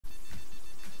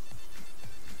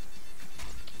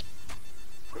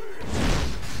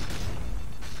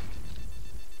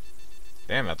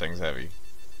Damn, that thing's heavy.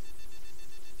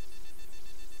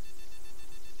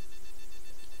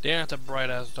 Damn, that's a bright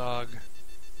ass dog.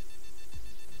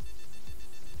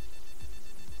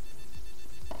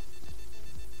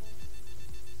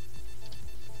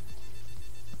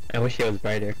 I wish it was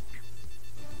brighter.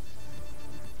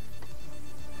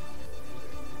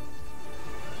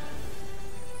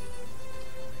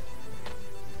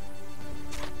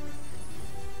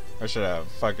 I should have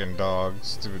fucking dogs,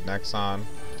 stupid Nexon.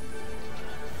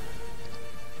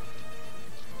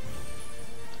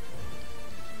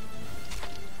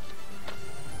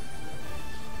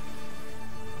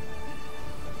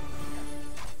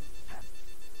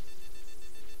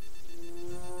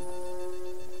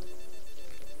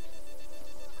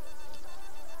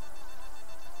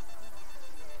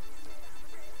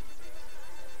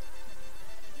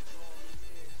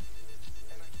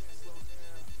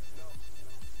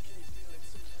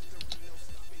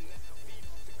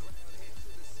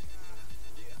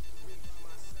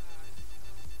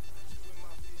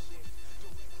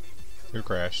 Who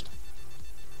crashed?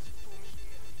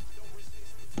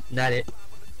 Not it.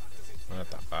 What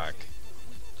the fuck?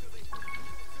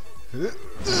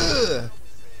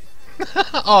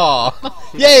 Oh,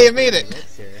 yay! It made it.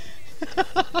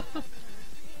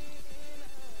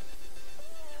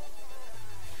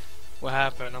 What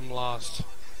happened? I'm lost.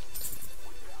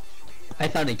 I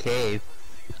found a cave.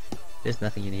 There's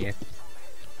nothing in here.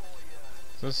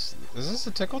 Is this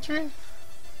a tickle tree?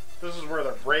 This is where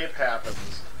the rape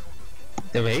happens.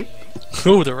 The rape?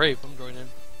 Ooh, the rape. I'm joining.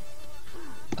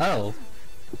 Oh.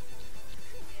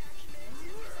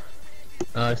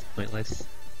 Oh, it's pointless.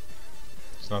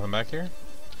 There's nothing back here?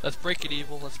 Let's break it,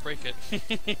 evil. Let's break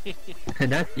it.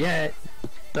 Not yet.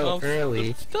 So I'm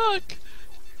early. stuck.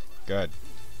 Good.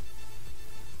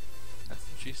 That's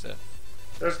what she said.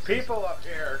 There's people up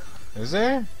here. Is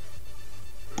there?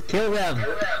 Kill them!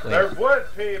 They're wood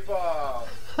people.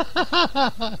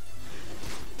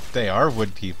 They are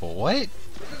wood people. What?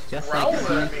 Just Growling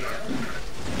like at me.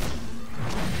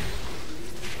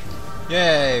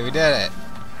 Yay, we did it.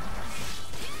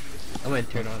 I'm gonna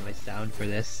turn on my sound for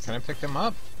this. Can I pick them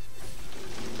up?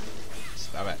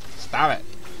 Stop it. Stop it.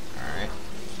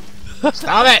 Alright.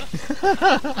 Stop it!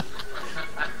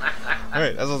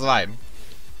 Alright, this was fine.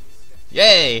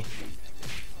 Yay!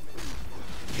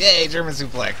 Yay, German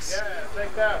suplex. Yeah,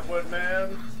 take that,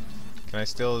 Woodman. Can I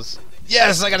steal his...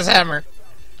 Yes, I got his hammer!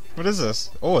 What is this?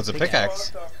 Oh, it's a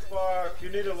pickaxe. What the fuck? You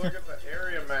need to look at the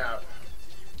area map.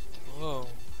 Whoa.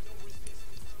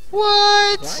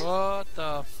 What? What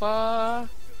the fuck?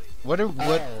 What?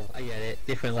 Oh, I get it.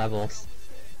 Different levels.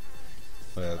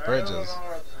 The I bridges. don't know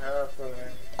what's happening.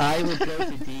 I would go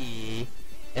to D,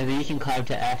 and then you can climb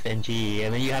to F and G,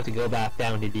 and then you have to go back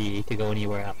down to D to go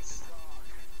anywhere else.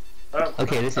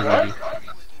 Okay, this is What? easy.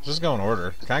 Just go in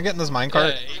order. Can I get in this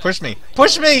minecart? Hey. Push me!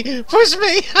 Push me! Push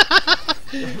me!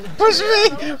 Push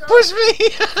me! Push me!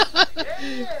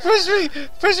 Push me!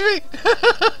 Push me!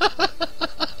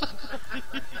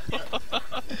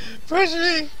 Push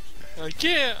me! I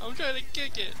can't. I'm trying to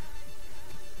kick it.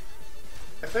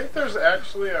 I think there's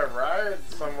actually a ride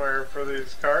somewhere for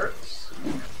these carts.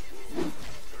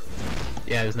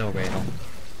 Yeah, there's no rail.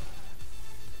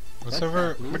 What's What's over?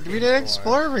 that blue We thing didn't for?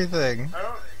 explore everything. I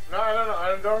don't. No, I don't know.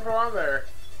 I don't go on there.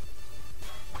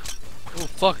 Oh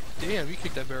fuck! Damn, you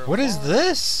kicked that barrel. What is hard.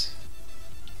 this?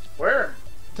 Where?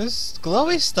 This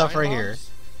glowy stuff right here.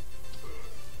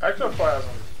 Ectoplasm.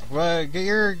 Well, get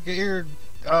your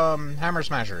hammer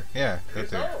smasher. Yeah, that He's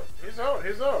thing. out. He's out.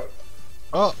 He's out.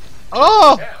 Oh!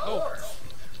 Oh! Yeah. Oh.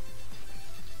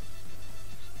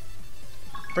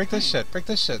 Break this shit. Break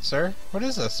this shit, sir. What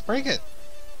is this? Break it.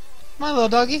 Come on, little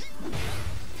doggy.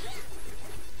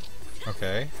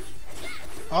 Okay.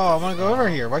 Oh, I want to go over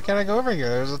here. Why can't I go over here?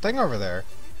 There's a thing over there.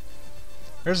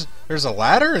 There's a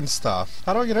ladder and stuff.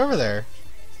 How do I get over there?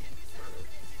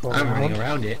 I'm running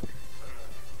around it.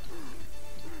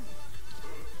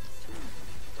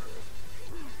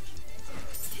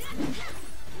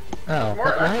 Oh, More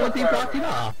why would they block ectoplasm. it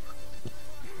off?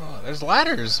 Oh, there's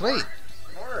ladders. Wait.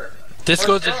 More. This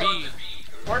More goes to stuff. B.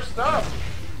 More stuff.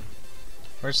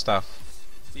 Where's stuff?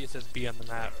 See, it says B on the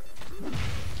map.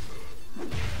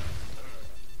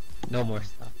 No more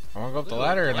stuff. I want to go up the Little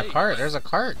ladder in the light. cart. There's a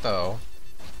cart, though.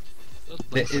 Those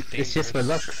blinks are It's just for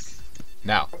dangerous. looks.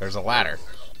 Now, there's a ladder.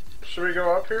 Should we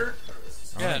go up here?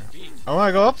 Yeah, B. I want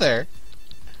to go up there.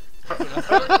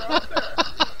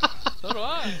 So do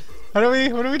I. What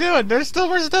are we doing? There's still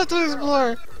more stuff to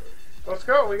explore. Let's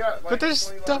go. We got like But there's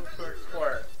 20 stuff- levels to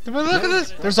explore. But look at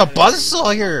this. There's a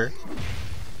buzzsaw here.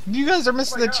 You guys are Oh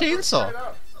missing my the God, we're chainsaw. straight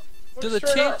up. There's a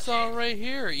straight up. chainsaw right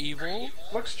here, evil.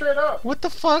 Look straight up. What the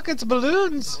fuck? It's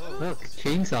balloons. Look,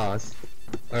 chainsaws.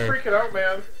 Or Freak it out,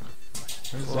 man.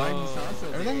 why are you so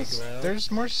Everything's big, bro?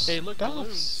 there's more Hey, look, stuffs.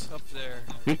 balloons up there.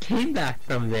 We came back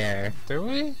from there. Do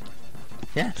we?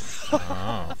 Yes.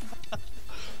 Oh.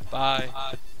 Bye.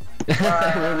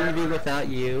 What would we do without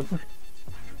you?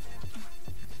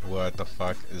 What the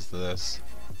fuck is this?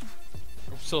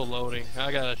 I'm still loading.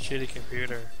 I got a shitty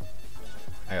computer.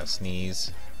 I got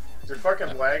sneeze. You're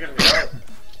fucking lagging me out.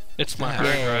 It's my hard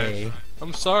Yay. drive.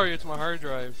 I'm sorry, it's my hard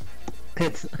drive.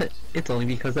 It's only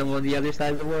because I'm on the other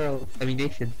side of the world. I mean,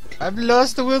 nation. I've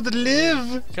lost the will to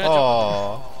live. Can I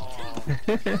Oh.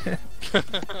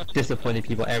 Disappointed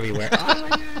people everywhere. Oh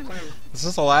my god. Is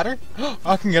this a ladder? Oh,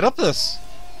 I can get up this.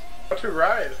 How to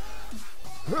ride?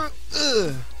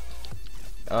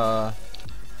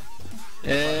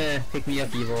 Pick me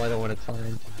up, evil. I don't want to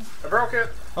climb. I broke it.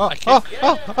 Oh, I can't-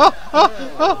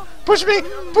 oh. Push me!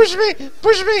 Push me!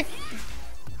 Push me!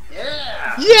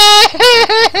 Yeah.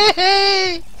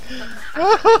 Yay!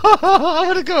 I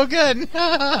want to go again.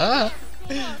 I'm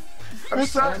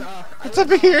stuck. What's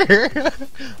up here?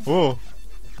 Whoa.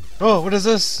 Oh, what is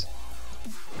this?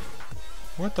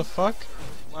 What the fuck?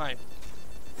 Mine.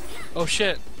 Oh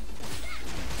shit.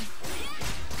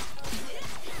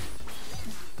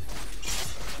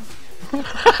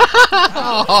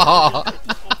 Oh.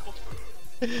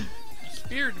 You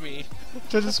speared me.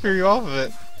 Tried to spear you off of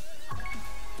it.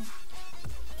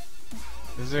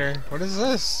 Is there? What is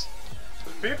this?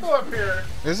 There's people up here.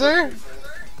 Is there?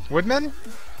 Woodmen?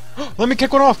 Let me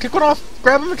kick one off! Kick one off!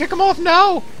 Grab him and kick him off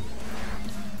now!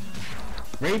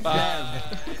 Rape Bye.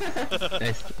 them.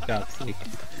 Nice job, Sneak.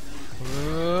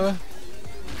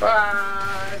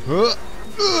 Bye.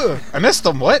 I missed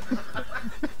him, what?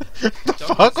 The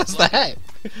fuck was that?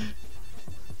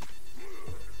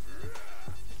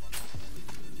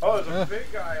 Oh, there's a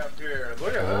big guy up here.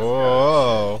 Look at this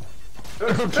Whoa. guy.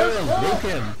 There's, Kill there's, him, whoa. rape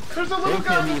him. There's a little Rape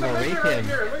guy him, with a Evil, midget rape right him.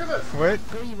 here. Look at this. What?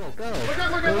 Go, evil, go. Look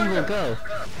at, Go, evil, look at. go.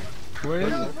 Where Look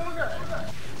is at it? this little guy.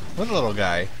 What little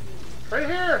guy? Right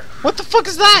here. What the fuck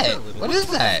is that? What is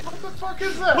that? What the fuck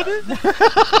is that?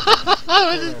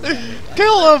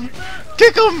 Kill him!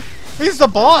 Kick him! He's the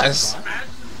boss!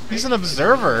 He's an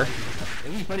observer.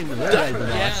 It'd be funny when the guy's the boss.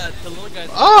 Yeah, the little guy.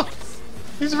 Oh!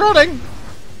 He's running!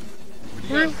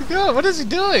 Where's he go? What is he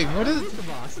doing? What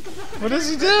does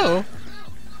he do?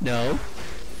 No.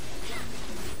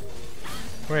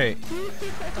 Wait.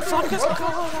 What the fuck is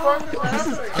happening?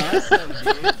 Awesome,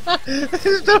 dude.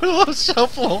 He's doing a little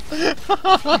shuffle.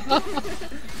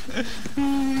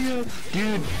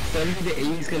 Dude, suddenly the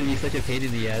aim is gonna be such a pain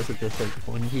in the ass with this like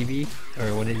 1 TB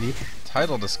or 1 MB.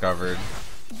 Title discovered.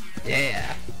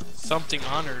 Yeah. Something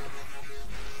honored.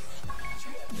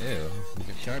 Ew.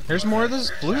 Sharp. Here's more of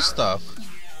this blue stuff.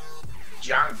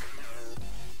 Junk.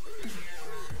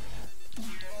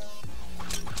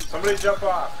 Somebody jump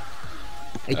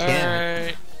off. I can't.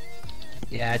 Alright.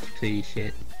 Yeah, it's pretty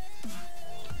shit.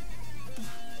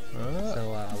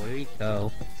 So, where do we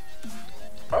go?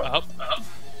 Up.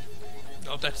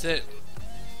 Oh, that's it.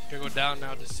 Gotta go down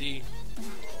now to see.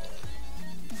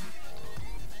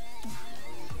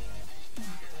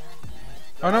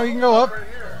 Oh no, you can go up. Right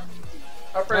here.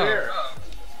 Up right Oh. here.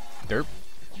 Derp.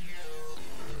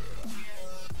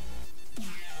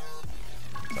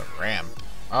 It's a ramp.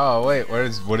 Oh wait,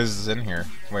 what is in here?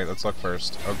 Wait, let's look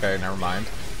first. Okay, never mind.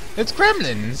 It's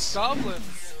gremlins.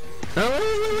 Goblins.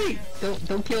 Oh, wait.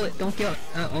 Don't kill it. Don't kill it.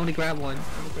 Only grab one.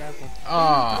 Only grab one.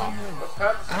 Oh.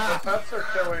 The pets are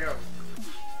killing him.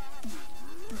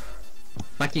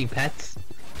 Fucking pets.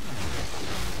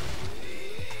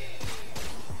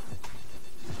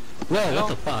 Whoa, what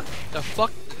the fuck? The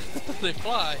fuck? They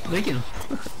fly. Lincoln.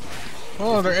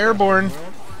 Oh, they're airborne.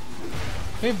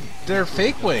 Hey, they're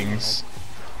fake wings.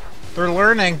 They're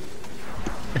learning.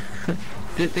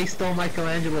 They stole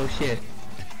Michelangelo shit.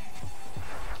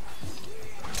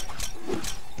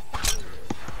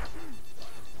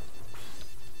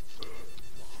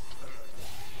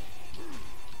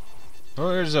 Oh,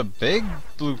 there's a big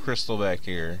blue crystal back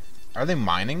here. Are they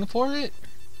mining for it?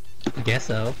 I guess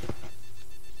so.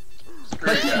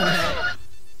 Great guy.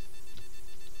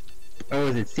 Or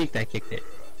was it Seek that kicked it?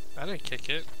 I didn't kick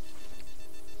it.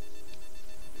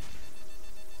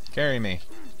 Carry me.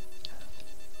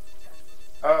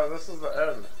 Oh, this is the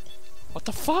end. What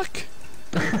the fuck?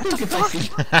 Goodbye,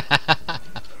 Seek.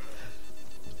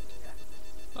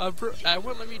 I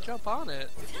wouldn't let me jump on it.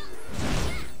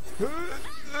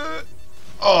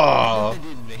 Oh. I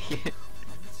didn't make it.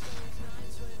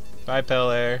 Bye,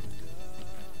 Pelair.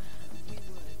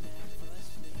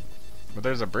 But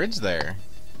there's a bridge there.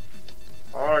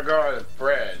 Oh my god, it's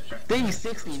bridge. Thing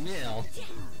 60 mil.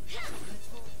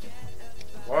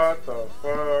 What the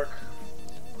fuck?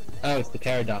 Oh, it's the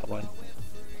Peridot one.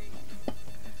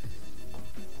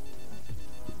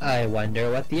 I wonder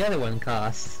what the other one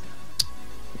costs.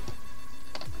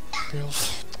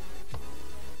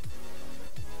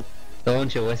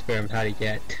 Don't you whisper him how to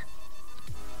get.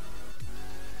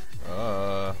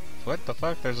 What the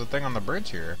fuck? There's a thing on the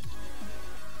bridge here.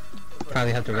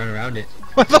 Probably have to run around it.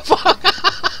 What the fuck?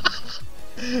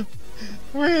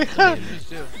 Wait, Enemies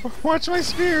too. watch my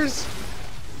spears!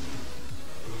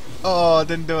 Oh, I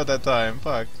didn't do it that time.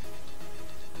 Fuck.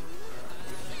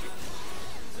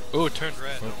 Ooh, it turned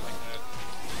red. I don't like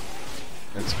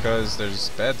that. It's because there's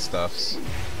bad stuffs.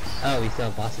 Oh, we still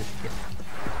have bosses to get.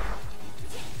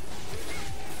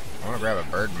 I want to grab a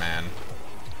bird man.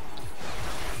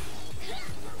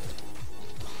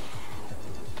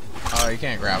 Oh, you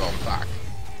can't grab him. Fuck.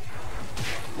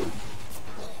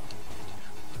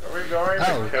 Are we going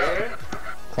Oh. to cave?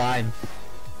 Climb.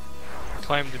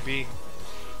 Climb the B.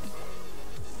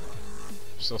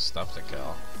 There's still stuff to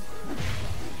kill.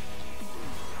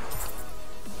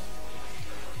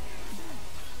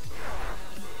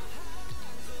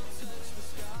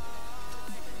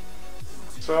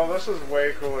 So this is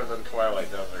way cooler than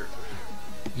Twilight Desert.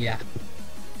 Yeah.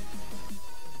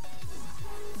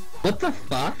 What the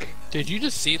fuck? Did you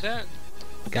just see that?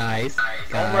 Guys. Oh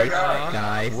my Guys. God.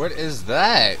 Guys. What is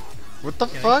that? What the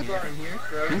Can I fuck? shoot it from here?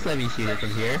 Please let me shoot it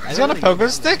from here. Is that a pogo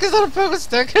stick? Is that a pogo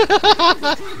stick?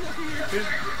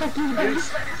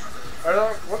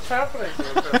 What's happening to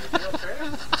him? Is he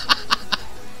okay?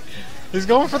 He's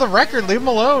going for the record. Leave him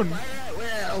alone.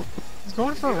 Well. He's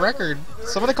going for a record.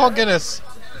 Somebody call Guinness.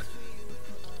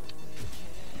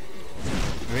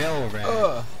 Real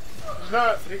red.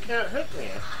 He can't hit me.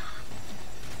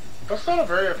 That's not a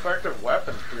very effective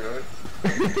weapon, dude.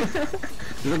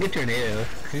 Look at Tornado.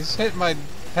 He's hit my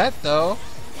pet though.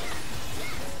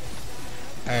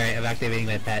 Alright, I'm activating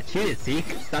my pet. Shoot it, Zeke.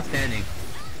 Stop standing.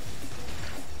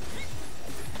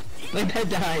 My pet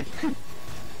died.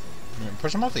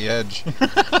 Push him off the edge.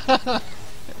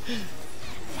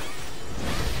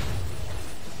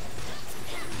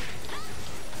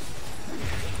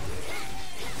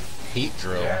 Heat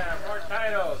drill. Yeah, more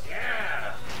titles,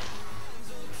 yeah!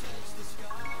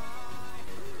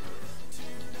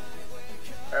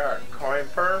 Coin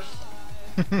purse?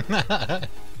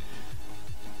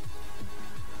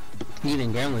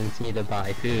 Even gremlins need to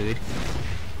buy food.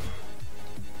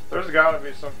 There's gotta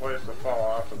be some place to fall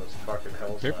off of this fucking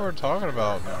hillside. People are talking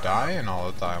about dying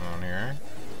all the time on here.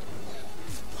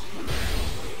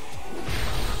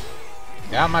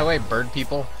 Get out of my way, bird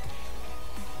people.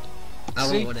 I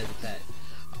See? want one as a pet.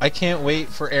 I can't wait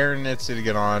for Aaron and Itzy to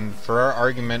get on for our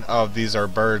argument of these are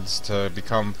birds to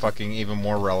become fucking even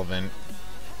more relevant.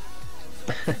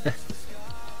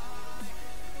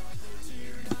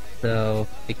 So,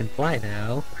 they can fly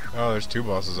now. Oh, there's two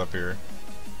bosses up here.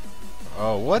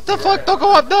 Oh, what the fuck? Don't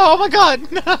go up! No! Oh my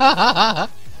god!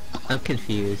 I'm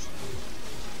confused.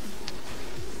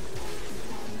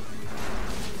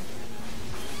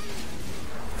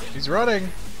 He's running.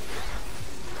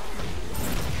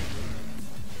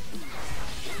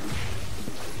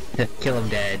 Kill him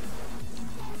dead.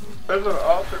 There's an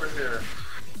altar here.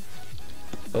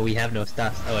 But we have no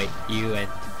stuff. Oh wait, you and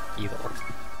evil.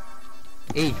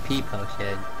 HP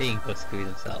potion. They can go screw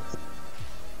themselves.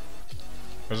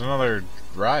 There's another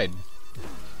ride.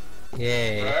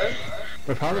 Yay. Right?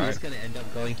 We're probably Right. just gonna end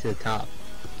up going to the top.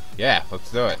 Yeah,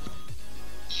 let's do it.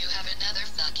 You have another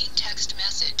fucking text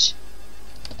message.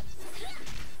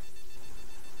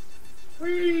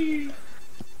 Whee!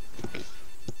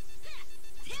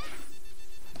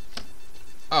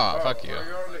 Oh, fuck you. Are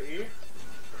we going to E?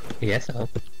 Yes, so.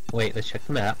 Wait, let's check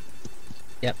the map.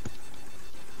 Yep.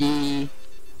 E.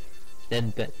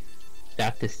 Then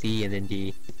back to C and then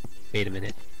D. Wait a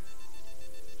minute.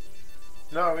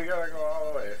 No, we gotta go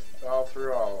all the way. All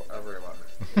through everyone.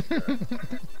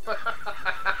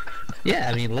 Yeah,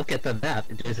 I mean, look at the map.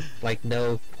 There's like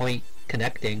no point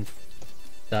connecting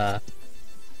the.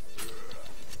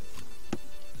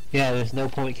 Yeah, there's no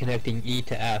point connecting E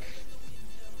to F.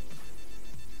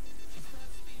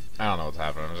 I don't know what's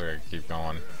happening. I'm just gonna keep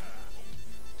going.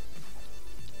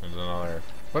 There's another.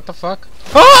 What the fuck?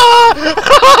 Ah!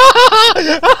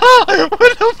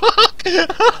 What the fuck?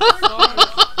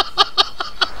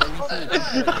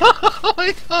 Oh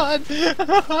my god!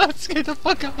 That scared the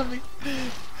fuck out of me.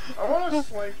 I want a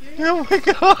slinky. Oh my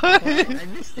god! I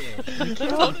missed it. You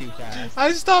killed me too fast.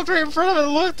 I stopped right in front of it,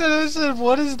 looked at it, and said,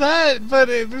 "What is that?" But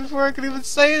before I could even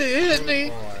say it, it hit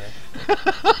me.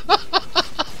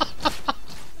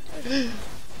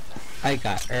 I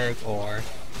got Erg Ore.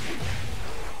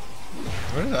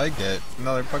 What did I get?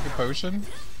 Another fucking potion?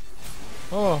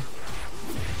 Oh.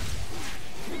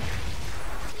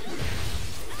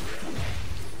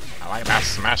 I like that.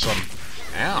 Smash them.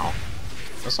 Ow.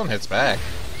 This one hits back.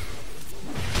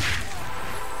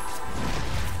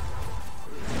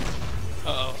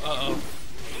 Uh-oh, uh-oh.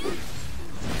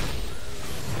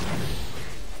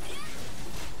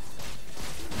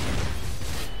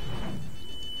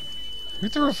 Who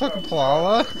threw a fucking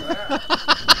Palala?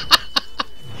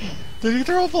 Did he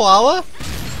throw a Palala?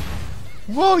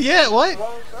 Whoa, yeah, what?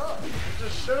 Blows up. He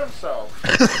just shit himself.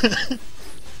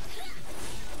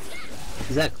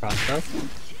 Is that crossbow?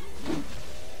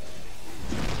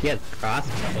 He has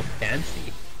crossbow.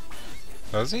 Fancy.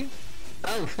 Does he?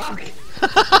 Oh, fuck!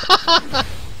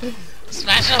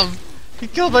 Smash him! He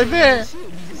killed my bear! He's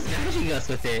just smashing us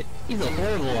with it. He's a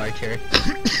horrible archer.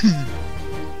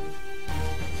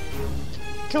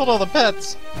 Killed all the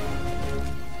pets!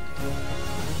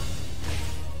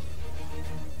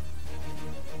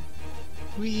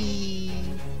 Whee!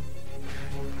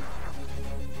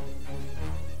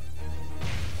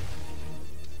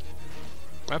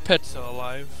 My pet's still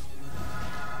alive.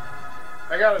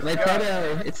 I got a My gun.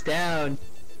 pedo! It's down!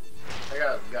 I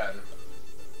got a gun.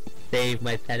 Save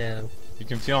my pedo. You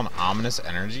can feel an ominous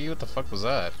energy? What the fuck was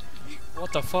that?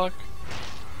 What the fuck?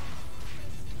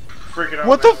 Freaking out.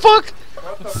 What the fuck?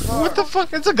 What the fuck? What the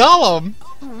fuck? It's a golem!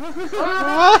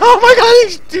 Oh my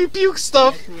god, he pukes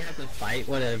stuff! Actually have to fight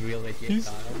what a real idiot He's-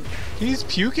 got him. He's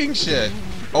puking shit.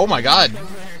 Oh my god.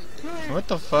 What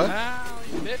the fuck? Ow,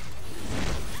 you bit.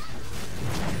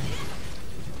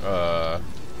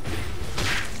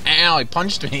 Ow, he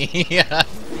punched me. Yeah.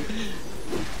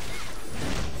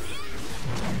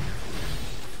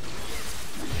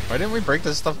 Why didn't we break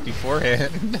this stuff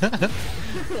beforehand?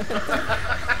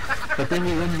 But then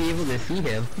we wouldn't be able to see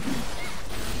him.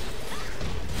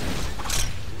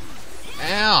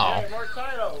 Ow. Hey, more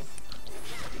titles.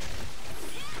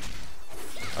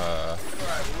 Alright,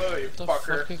 Lily, What the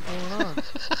fucker. fuck is going on?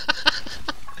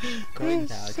 Going There's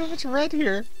down. so much red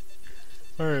here.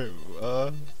 Alright,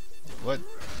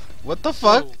 what the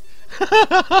fuck?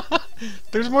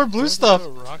 There's more blue stuff.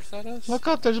 Throw rocks at us? Look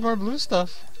up, there's more blue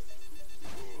stuff.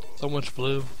 So much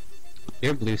blue.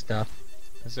 Your blue stuff.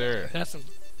 Is there... That's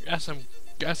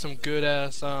some good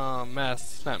ass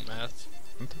meth. Not meth.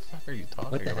 What the fuck are you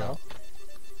talking What the about? hell?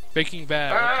 Baking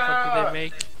Bad. What the fuck did they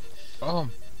make? Oh,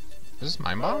 is this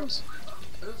mine bombs?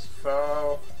 This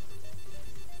fell.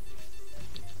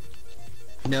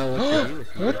 No, what to do with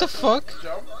you? What the fuck?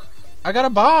 Jump. I got a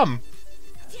bomb!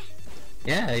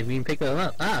 Yeah, we can pick them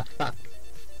up. Ah, fuck.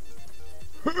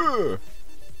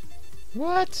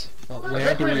 What? Well, I where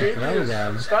think do we need throw these.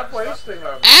 them? Stop wasting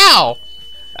them. Ow!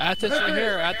 At this right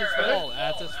here. At this wall.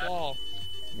 At this wall.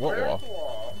 What Where's wall? the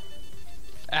wall?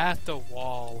 At the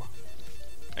wall.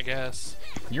 I guess.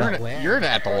 You're But where? you're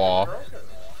at the wall. Broken.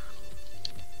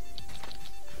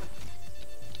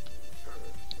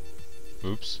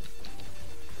 Oops.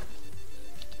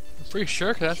 I'm pretty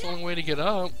sure 'cause that's the only way to get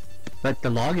up. But the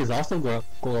log is also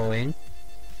glowing.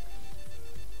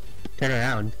 Turn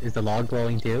around. Is the log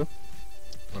glowing too?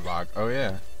 The log. Oh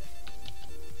yeah.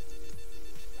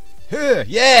 Huh,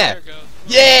 yeah! There it goes.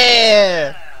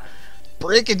 Yeah!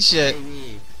 Breaking shit.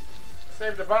 Baby.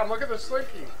 Save the bomb. Look at the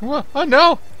slinky. What? Oh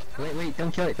no! Wait,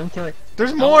 don't kill it, don't kill it.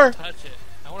 There's I more! wanna touch it.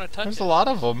 I wanna touch There's it. a lot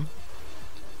of them.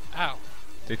 Ow.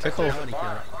 They I tickle wanna kill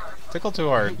it. tickle too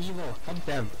hard. Evil, hunt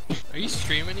them. Are you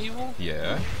streaming evil?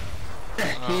 Yeah.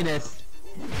 Penis.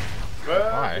 But,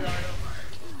 Why?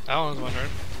 I was wondering.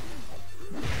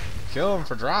 Kill them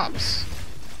for drops.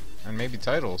 And maybe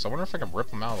titles. I wonder if I can rip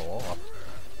them out of the wall.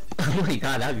 Oh my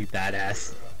god, that'd be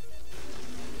badass.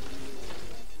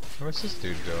 What's this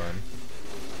dude doing?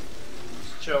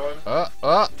 Just chilling.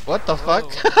 What the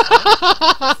fuck?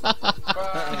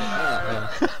 Bye.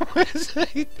 What is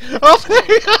it? Oh, there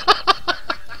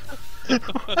you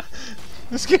go.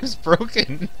 This game's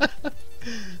broken.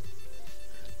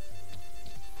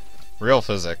 Real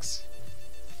physics.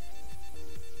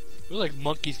 We're like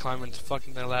monkeys climbing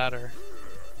fucking the ladder.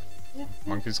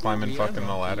 Monkeys climbing We are fucking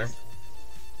the ladder.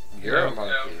 You're a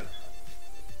monkey.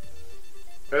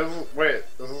 Wait,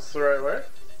 is this the right way?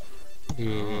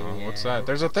 Yeah. What's that?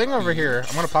 There's a thing over here.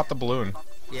 I'm gonna pop the balloon.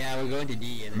 Yeah, we're going to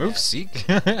D. in a Move, minute. seek.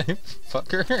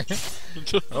 Fucker.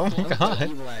 Oh my Don't kill god.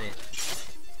 evil at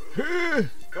it.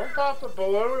 Don't pop the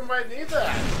balloon. We might need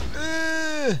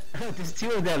that. There's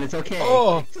two of them, it's okay.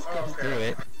 Oh. Just go Okay. through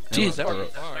it. Jeez, that Throw was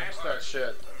it. far. Smash that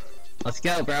shit. Let's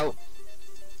go, bro.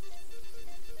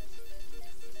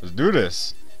 Let's do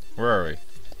this. Where are we?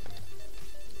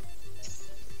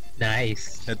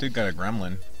 Nice. That dude got a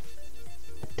gremlin.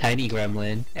 Tiny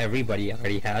gremlin. Everybody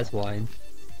already has one.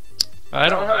 I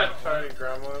don't have have a tiny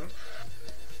gremlin.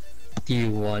 Do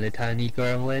you want a tiny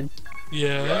gremlin?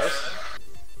 Yes.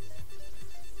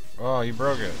 Oh, you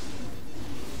broke it.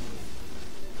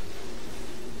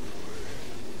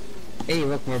 Hey,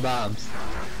 look, more bombs.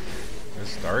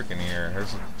 It's dark in here.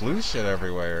 There's blue shit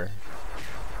everywhere.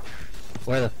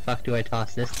 Where the fuck do I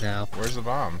toss this now? Where's the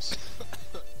bombs?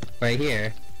 Right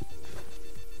here.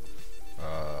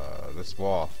 This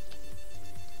wall.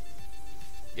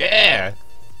 Yeah!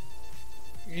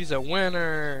 He's a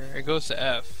winner. It goes to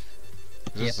F.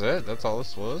 Is this it? That's all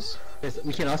this was?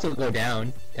 We can also go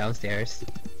downstairs.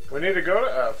 We need to go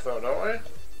to F though, don't we?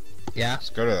 Yeah.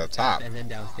 Let's go to the top. And then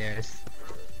downstairs.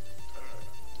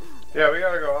 Yeah, we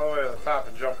gotta go all the way to the top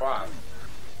and jump off.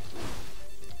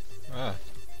 Ah.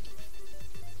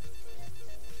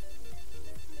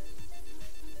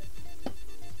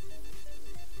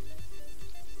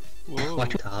 Whoa.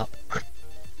 Watch the top.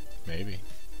 Maybe.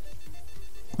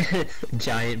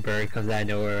 Giant bird comes out of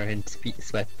nowhere and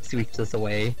sweeps us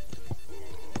away.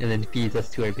 And then feeds us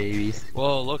to our babies.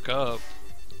 Whoa, look up.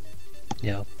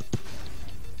 Yeah.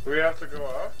 Do we have to go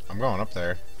up? I'm going up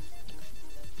there.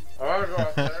 I wanna go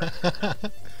up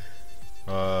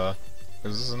there.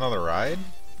 Is this another ride?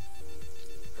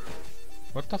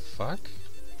 What the fuck?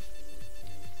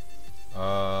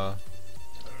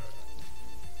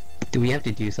 Do we have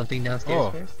to do something downstairs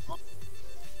Oh. first?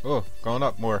 Oh, going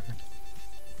up more.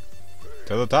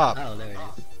 To the top. Oh, there it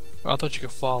is. I thought you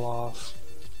could fall off.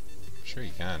 Sure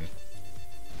you can.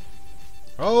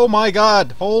 Oh my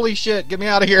god! Holy shit! Get me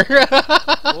out of here!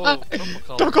 Whoa, purple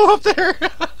color. Don't go up there!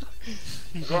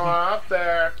 Going up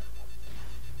there.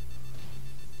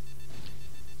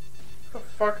 What the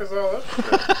fuck is all this shit?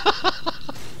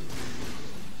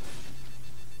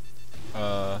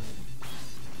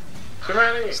 Too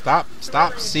many! Stop,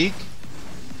 Seek!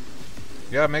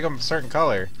 You gotta make them a certain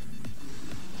color.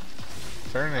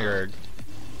 Fernig.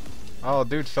 Oh,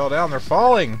 dude fell down. They're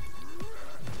falling!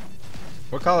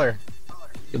 What color?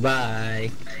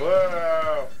 Goodbye.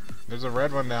 Whoa! There's a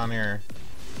red one down here.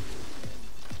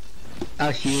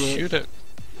 I'll shoot it. Shoot it.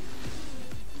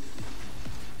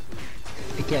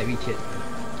 I can't reach it.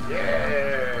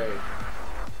 Yay!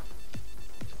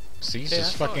 Seek's Hey,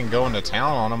 just I thought- fucking going to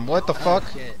town on him. What the fuck?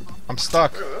 Oh, shit. I'm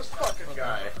stuck. Look at this fucking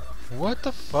guy. What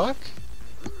the fuck?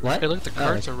 What? Hey, look, the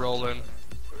carts are rolling.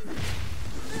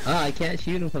 Oh, I can't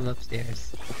shoot him from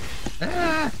upstairs.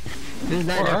 Ah! This is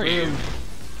not Where enough are you? room.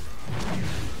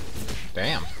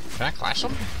 Damn. Can I clash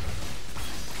him?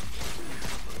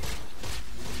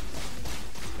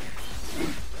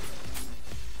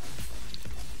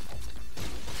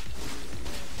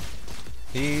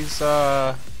 He's, he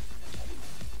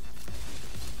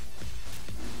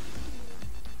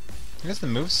has the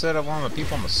moveset of one of the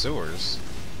people in the sewers.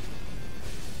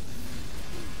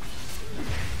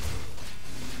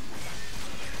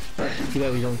 Too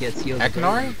bad we don't get sealed.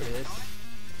 Eknar? for this.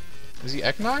 Is he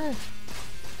Eknar?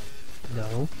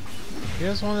 No. He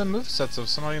has one of the movesets of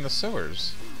somebody in the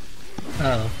sewers.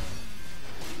 Oh.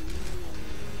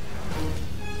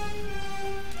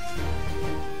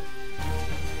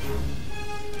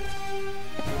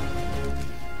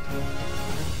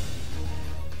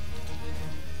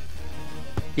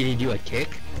 Did he do a kick?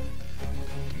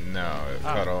 No, it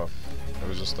cut off. It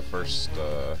was just the first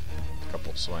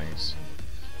couple swings.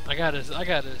 I got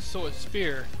a sword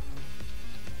spear.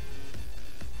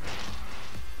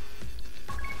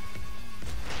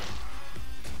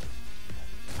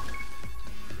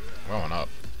 Going up.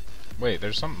 Wait,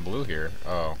 there's something blue here.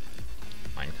 Oh.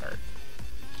 Minecart.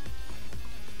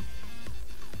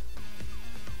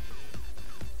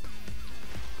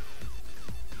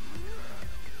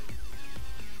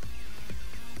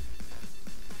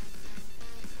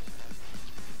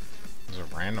 There's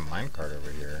a random minecart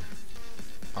over here.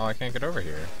 Oh, I can't get over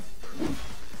here.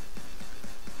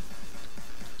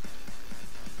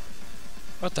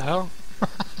 What the hell?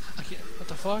 I can't, what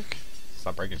the fuck?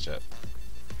 Stop breaking shit.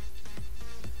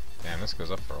 Damn, this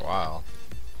goes up for a while.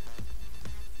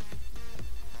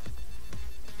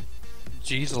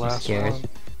 Jeez, the last scared. one.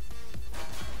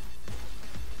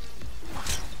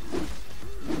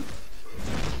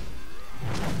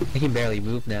 I can barely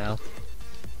move now.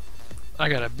 I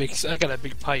got a big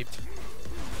pipe.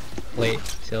 Wait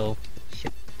till.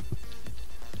 Shit.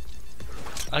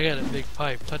 I got a big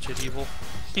pipe. Touch it, evil.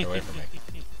 Get away from me.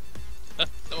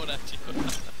 Throw it at you.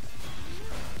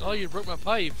 Oh, you broke my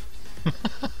pipe. Are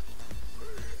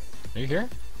you here?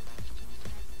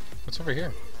 What's over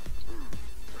here?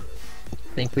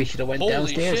 I think we should have went Holy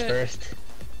downstairs shit. first.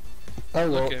 Oh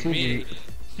well, Look at too me.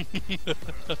 deep.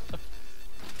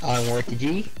 Onward to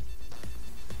G.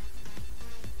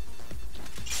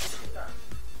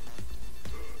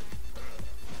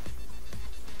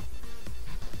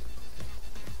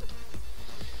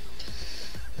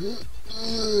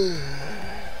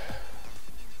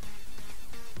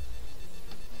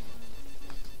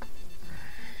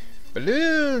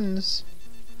 Balloons!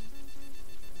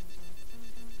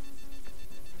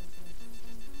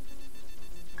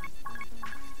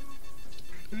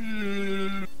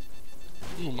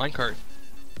 Ooh, minecart.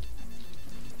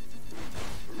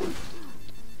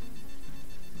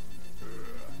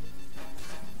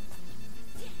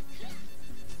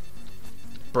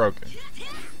 Broken.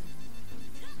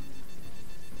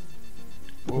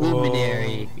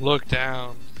 Luminary. Whoa, look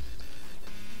down.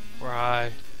 We're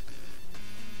high.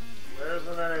 There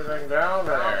isn't anything down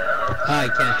there. Oh, I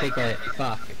can't take it.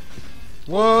 Fuck.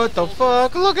 What the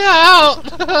fuck? Look out!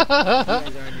 You guys are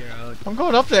on your own. I'm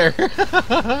going up there.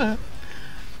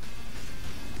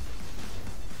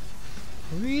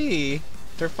 Wee!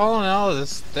 They're falling out of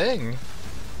this thing.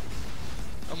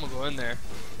 I'm gonna go in there.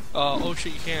 Oh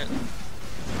shit, you can't.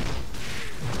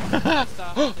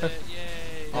 Stop it,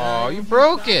 yay. Oh, you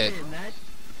broke it.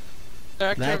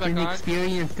 Matt Back can on.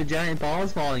 experience the giant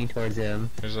balls falling towards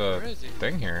him. There's Where a is he?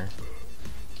 thing here.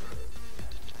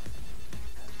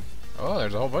 Oh,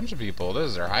 there's a whole bunch of people. This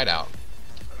is their hideout.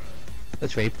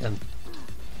 Let's rape them.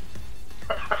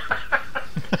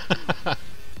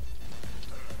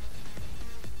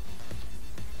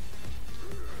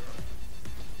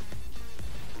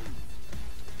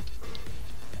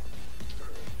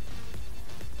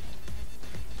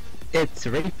 It's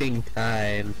raping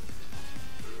time.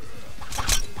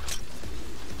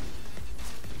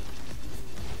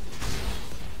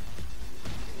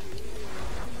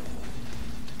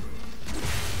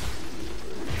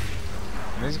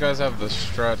 And these guys have the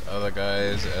strut of the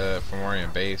guys from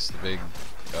Orient Base, the big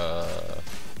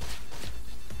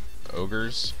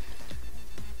ogres.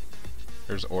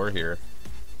 There's ore here.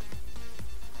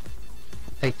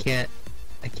 I can't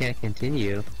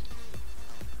continue.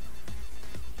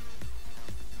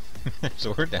 There's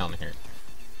ore down here.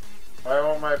 Why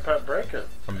won't my pet break it?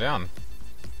 Come down.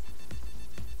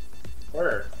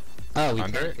 Where? Oh, we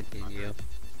Under can't it? continue.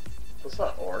 That's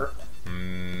not ore.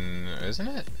 Isn't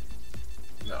it?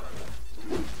 No.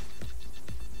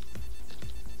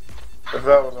 If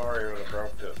that was ore, you would have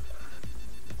broke it.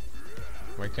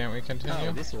 Why can't we continue?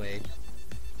 Oh, this way.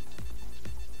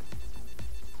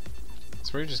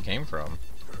 That's where you just came from.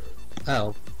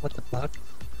 Oh, what the fuck?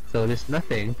 So there's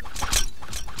nothing.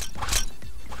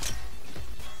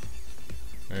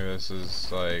 Maybe this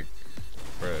is like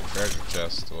where the treasure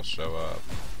chest will show up.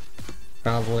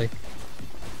 Probably.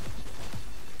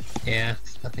 Yeah,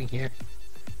 there's nothing here.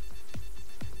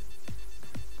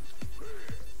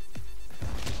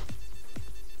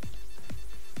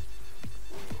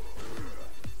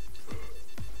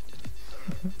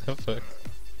 The fuck?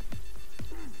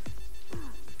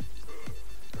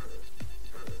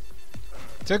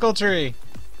 Tickle tree!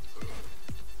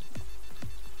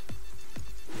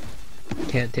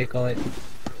 Can't tickle it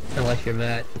unless you're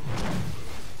Matt.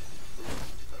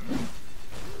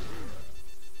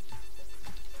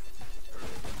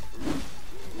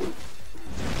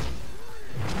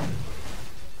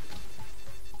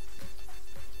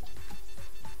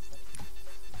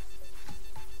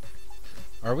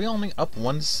 Are we only up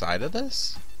one side of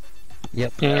this?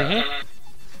 Yep. Mm-hmm.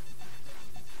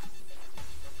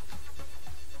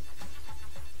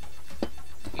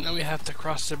 Now we have to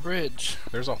cross the bridge.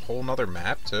 There's a whole nother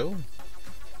map too?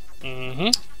 Mm-hmm.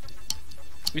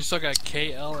 We still got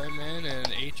K, L, M, N,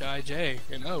 and H, I, J,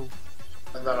 and O.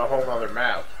 And then a whole nother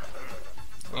map.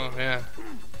 Oh, yeah.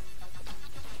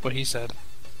 What he said.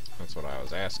 That's what I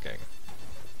was asking.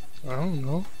 I don't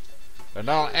know. But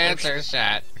no answer,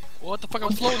 chat. What the fuck?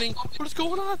 I'm floating. What is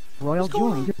going on? Royal What's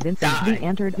going joined. Vindictus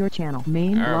entered your channel.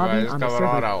 Main lobby Everybody's on the coming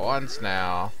on server. at once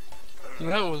now.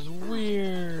 That was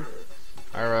weird.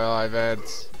 Alright,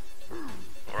 Vince.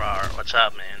 Rawr, what's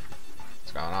up, man?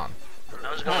 What's going on?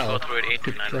 I was gonna Oh, go through it 8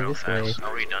 to 9 go real this way. fast. I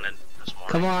already done it this morning.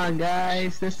 Come on,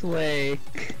 guys, this way.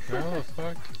 What the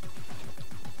fuck?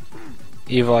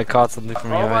 Evil, I caught something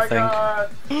from you, Oh I my think. god!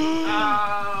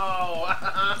 Ow!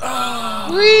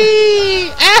 Wee!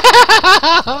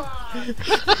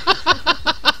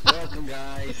 Welcome,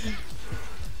 guys.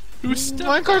 Who stepped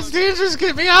Minecart's on- dangerous!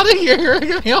 Get me out of here!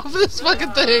 Get me off of this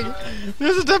fucking thing!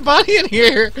 There's a dead body in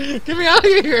here! Get me out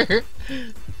of here!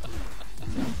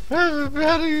 How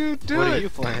do you do What it? are you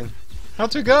playing? How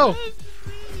to go?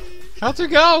 How to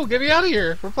go? Get me out of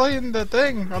here! We're playing the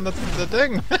thing on the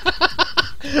thing.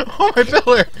 Oh my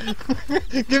pillar!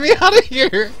 Get me out of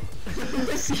here!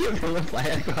 I see a pillar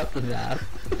flying across the map.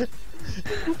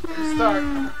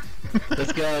 Start.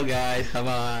 Let's go, guys. Come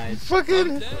on.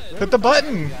 Fucking dead. hit the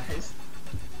button! Guys.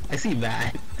 I see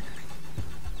Matt.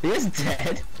 He is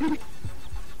dead. Oh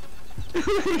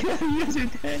my god, you guys are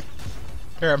dead.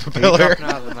 Here, I have a Are you pillar. dropping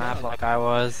out of the map like I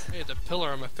was? Hey, the pillar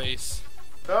on my face.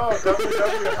 No,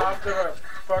 WW hopped in a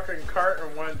fucking cart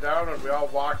and went down, and we all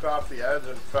walked off the edge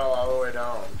and fell all the way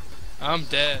down. I'm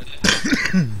dead.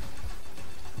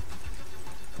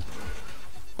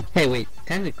 Hey, wait.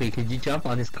 Technically, could you jump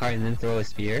on his cart and then throw a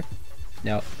spear?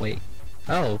 No, wait.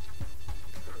 Oh.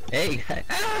 Hey, guy.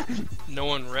 Ah! No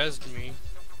one rezzed me.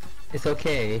 It's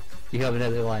okay. You have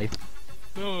another life.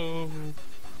 No.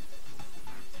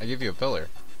 I give you a pillar.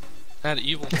 That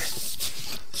evil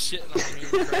shitting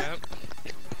on me, crap.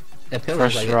 A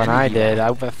pillar's First like run an I enemy did,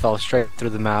 wall. I fell straight through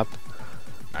the map.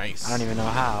 Nice. I don't even know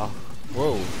how.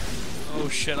 Whoa. Oh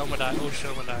shit, I'm gonna die. Oh shit,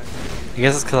 I'm gonna die. I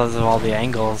guess it's because of all the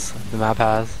angles the map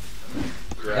has.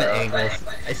 What angles?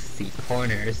 I see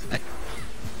corners.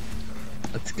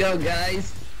 Let's go,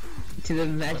 guys! To the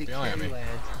magic yelling at me. Cherryland.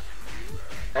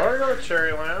 I wanna go to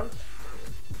Cherryland.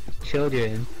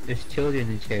 Children. There's children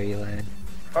in Cherryland.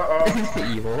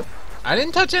 Uh-oh. Evil. I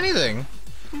didn't touch anything.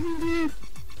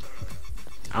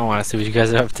 I want to see what you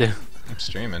guys are up to. I'm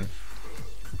streaming.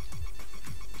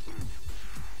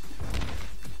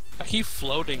 I keep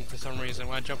floating for some reason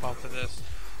when I jump off of this.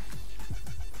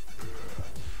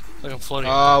 Like I'm floating.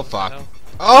 Oh, What the fuck. hell?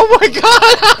 Oh my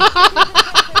god!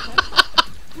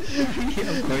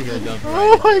 Of course you'll jump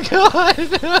Oh right. my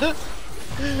god!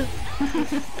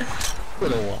 I'm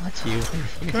gonna watch you.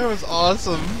 That was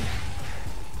awesome.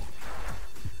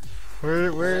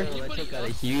 Where? Oh, that took out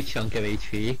a huge chunk of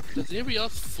HP. Does anybody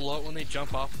else float when they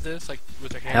jump off of this? Like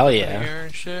with their hands Hell in the yeah. air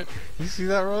and shit? You see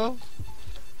that, Ro?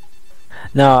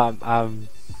 No,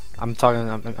 I'm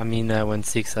talking. I mean, when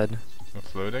Seek said, I'm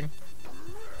floating.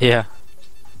 yeah.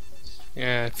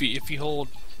 Yeah, if you hold,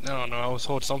 I don't know, I was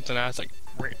holding something that's like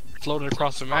floated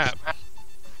across the map.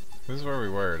 This is where we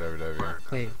were at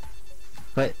WWE. Wait.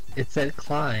 But it said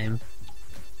climb.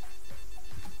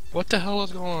 What the hell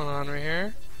is going on right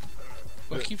here?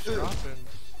 What keeps dropping?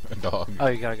 A dog. Oh,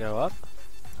 you gotta go up.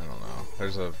 I don't know.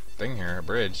 There's a thing here, a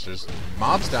bridge. There's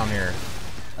mobs down here.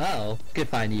 Oh, good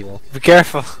find, evil. Be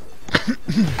careful. I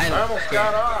I don't almost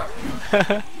got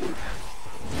off.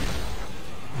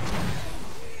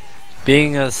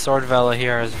 Being a sword vela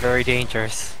here is very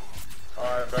dangerous. Oh,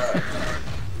 I bet.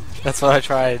 That's what I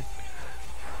tried.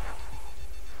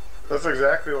 That's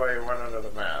exactly why you went under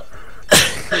the map.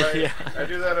 Yeah. I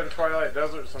do that in Twilight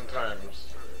Desert sometimes.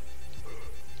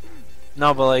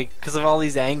 No, but like, because of all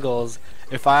these angles,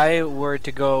 if I were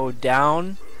to go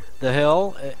down the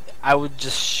hill, I would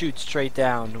just shoot straight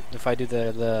down if I do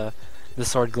the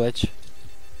sword glitch.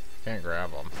 Can't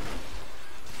grab them.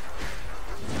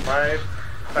 My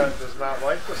pet does not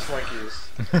like the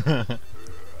slinkies.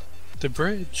 The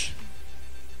bridge.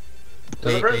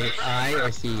 Wait, I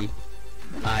or C?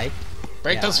 I?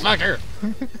 Break Yeah, this I- fucker!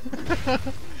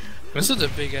 This is a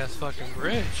big ass fucking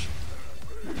bridge.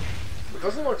 It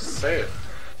doesn't look safe.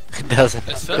 It doesn't.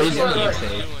 Especially Those when are you're like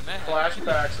doing that.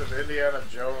 Flashbacks of Indiana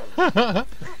Jones.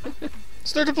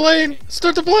 Start the plane!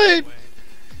 Start the plane!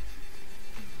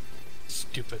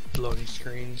 Stupid loading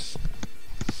screens.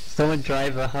 Someone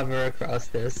drive a hover across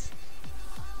this.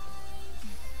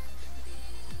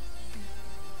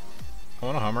 I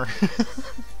want a Hummer.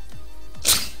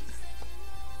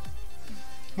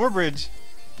 More bridge.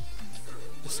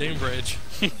 The same bridge.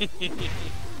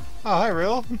 Oh, hi,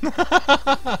 real.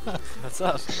 What's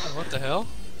up? What the hell?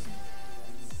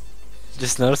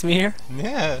 Just notice me here?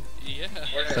 Yeah. Yeah.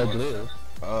 So blue.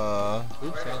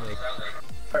 Oops, sorry.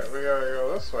 Alright, we gotta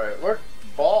go this way. Look,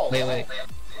 balls. Wait.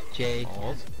 Jay.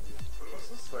 What's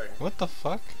this thing? What the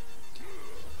fuck?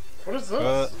 What is this?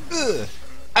 Ugh. Those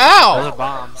Ow! are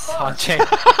bombs on chain.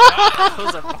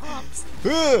 Those are bombs.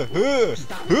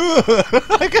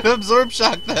 I can absorb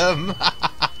shock them.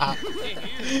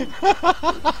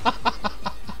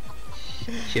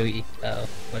 Should we? Oh,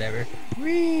 whatever.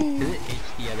 Is it H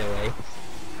the other way?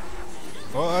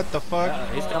 What the fuck?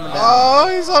 He's coming down. Oh,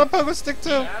 he's on a pogo stick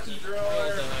too.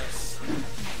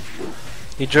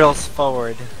 He drills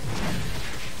forward.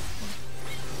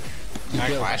 Can I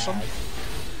clash him?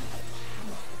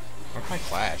 What can I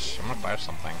clash? I'm gonna clash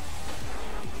something.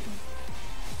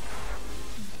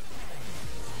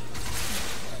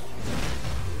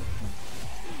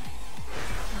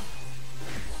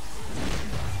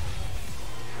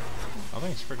 I don't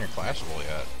think it's freaking clashable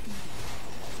yet.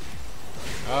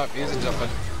 Oh, he's a jumping.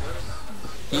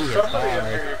 He's Somebody in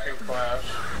hard. here you can clash.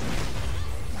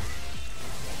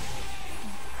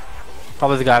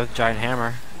 Probably the guy with the giant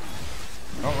hammer.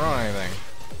 Don't ruin anything.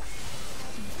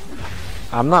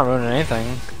 I'm not ruining anything.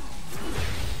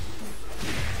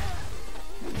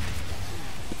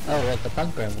 Oh, what the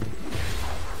punk gremlin?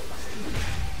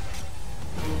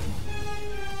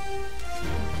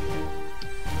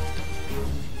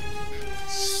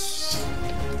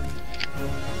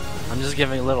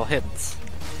 giving little hints.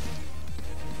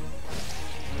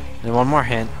 And one more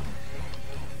hint.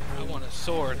 I want a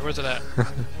sword. Where's it at?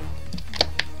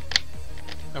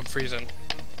 I'm freezing.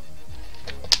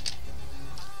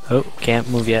 Oh, can't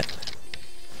move yet.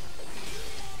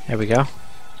 There we go.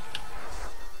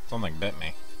 Something bit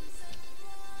me.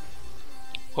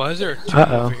 Why is there a tomb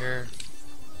Uh-oh. over here?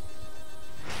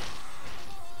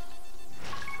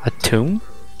 A tomb?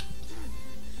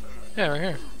 Yeah, right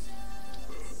here.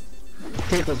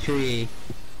 Tickle tree.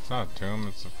 It's not a tomb,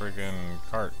 it's a freaking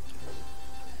cart.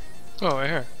 Oh, right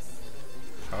here.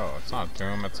 Oh, it's not a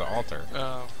tomb, it's an altar.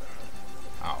 Oh.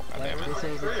 Oh, goddammit.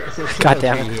 It says God tickle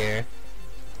damn tree it. here.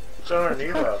 It's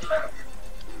underneath us.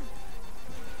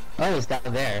 Oh, it's down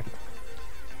there.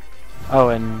 Oh,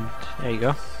 and there you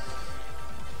go.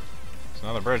 It's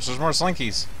another bridge. There's more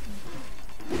slinkies.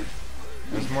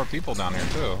 There's more people down here,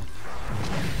 too.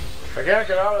 I can't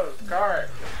get out of this car.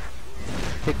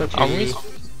 Tickle Are we, tree.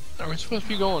 are we supposed to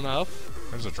be going up?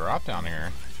 There's a drop down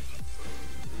here.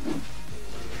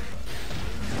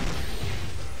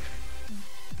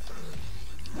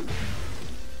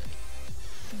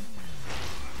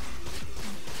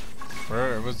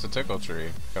 Where was the tickle tree?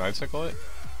 Can I tickle it?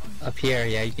 Up here,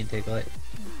 yeah, you can tickle it.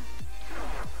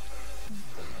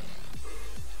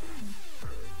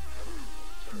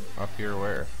 Up here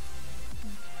where?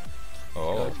 Go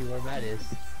Oh, to where Matt is.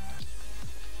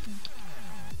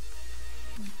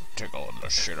 tickle the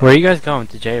shit out. Where are you guys going?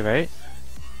 To J, right?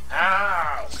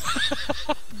 Ow!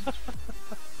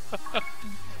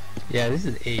 Yeah, this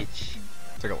is H.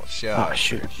 Tickle the shit Oh, out.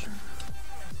 shoot.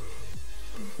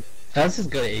 Let's just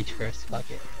go to H first, fuck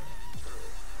it.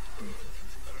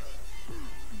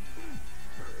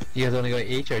 You guys wanna go to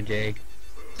H or J?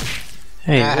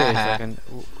 Hey, wait a second.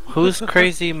 Who's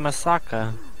Crazy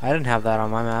Masaka? I didn't have that on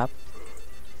my map.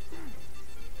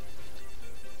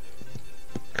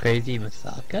 Crazy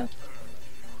Masaka?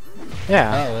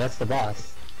 Yeah, Oh, that's the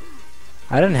boss.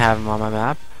 I didn't have him on my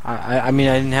map. I mean,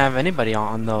 I didn't have anybody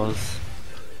on those.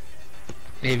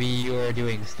 Maybe you were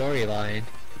doing storyline.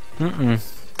 Mm-mm.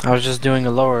 I was just doing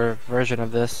a lower version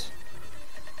of this.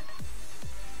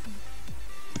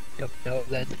 Don't know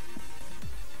that.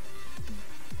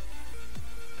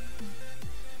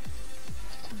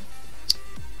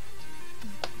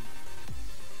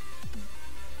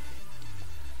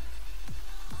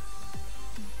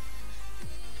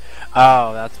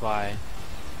 Oh, that's why.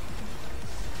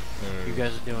 You Dude,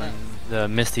 guys are doing the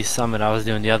Misty Summit, I was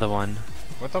doing the other one.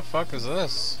 what the fuck is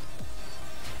this?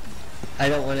 I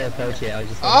don't want to approach it, I was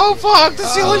just Oh fuck! The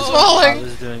ceiling's I falling!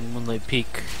 was doing Moonlight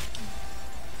Peak.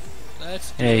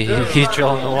 That's Hey, he's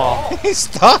drilling the wall. He's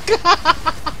stuck!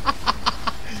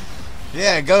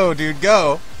 Yeah, go, dude,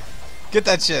 go! Get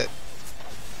that shit!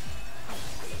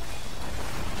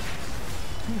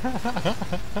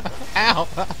 Ow!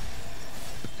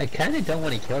 I kinda don't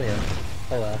want to kill him.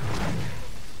 Oh well.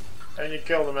 And you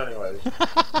killed him anyways.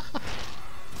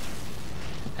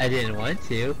 I didn't want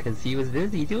to, because he was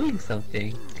busy doing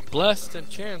something. blessed and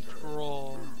chance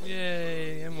roll.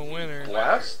 Yay, I'm a winner.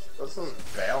 Blessed? This is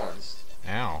balanced.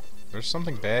 Ow. There's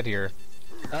something bad here.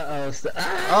 Uh-oh,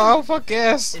 Oh, fuck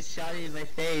yes! It shot in my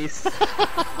face.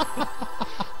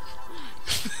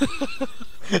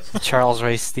 Charles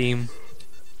Race Steam.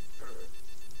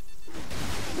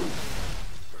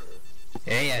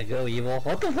 There you go, evil.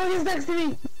 What the fuck is next to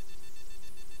me?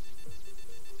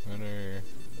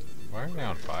 Why are we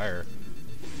on fire?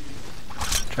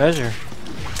 Treasure.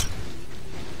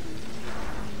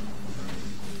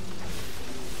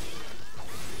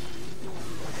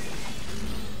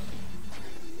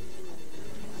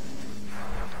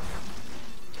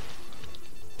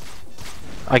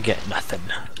 I get nothing.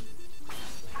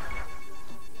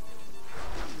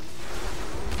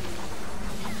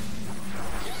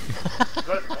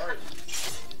 Good noise.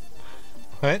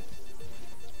 What?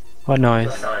 What noise?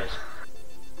 Good noise.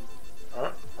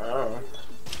 Huh? Oh.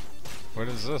 What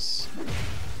is this?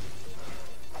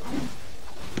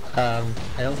 I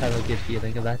don't have a good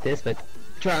feeling about this, but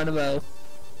Geronimo.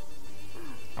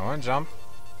 I wanna jump.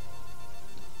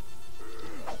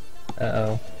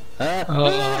 Uh-oh.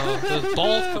 There's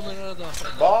balls coming out of the...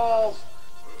 Balls!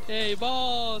 Hey,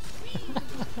 balls!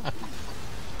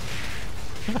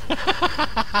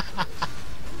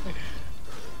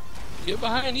 Get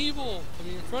behind evil! I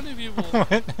mean, in front of evil!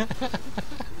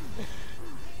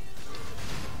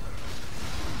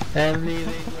 I'm leaving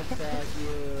without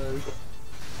you.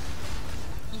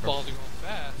 These balls are going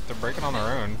fast. They're breaking on their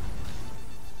own.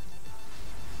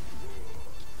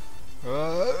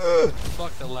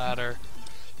 Fuck the ladder.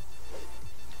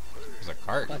 There's a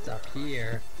cart. What's up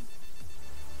here?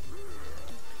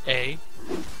 A.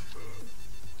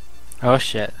 Oh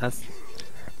shit, that's...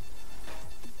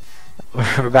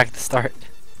 We're back at the start.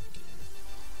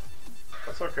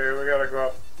 That's okay, we gotta go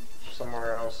up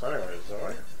somewhere else anyways, don't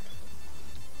we?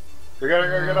 We gotta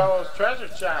go get all those treasure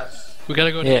chests. We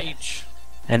gotta go to Yeah. H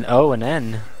And O and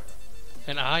N.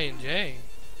 and I and J.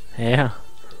 Yeah.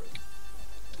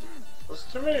 There's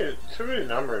too many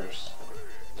numbers.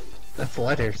 That's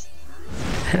letters.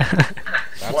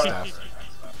 That's What? stuff.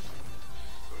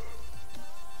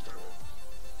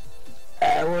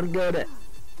 I want to go to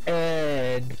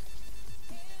Ed.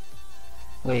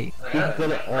 Wait, you can go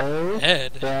to O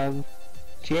Ed. from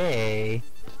J.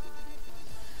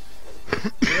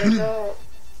 You know,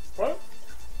 what?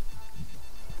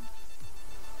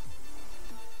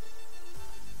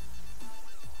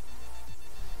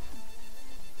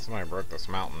 Somebody broke this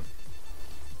mountain.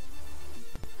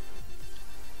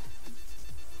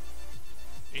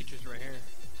 H is right here.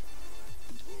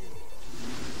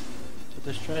 But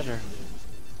there's treasure.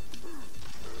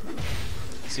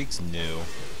 Zeke's new.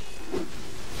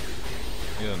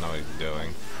 He doesn't know what he's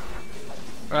doing.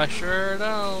 I sure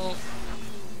don't.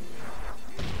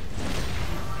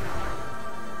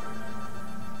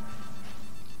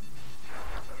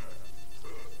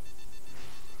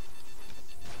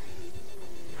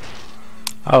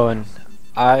 Oh, and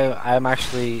I'm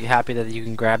actually happy that you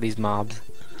can grab these mobs.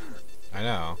 I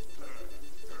know.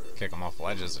 Kick them off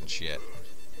ledges and shit.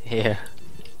 Yeah.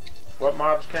 What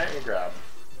mobs can't you grab?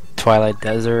 Twilight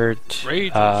Desert,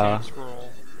 Rage and scroll.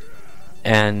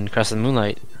 and Crescent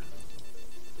Moonlight.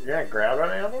 You can't grab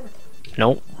any of them?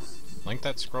 Nope. Link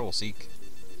that scroll, Zeke.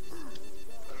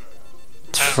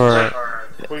 It's for...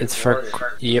 Queen's It's for...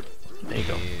 Warrior. Yep. There you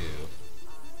go. Ew.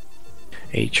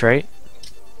 H, right?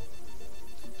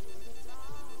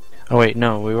 Oh wait,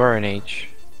 no, we were in H.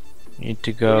 You need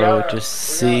to go to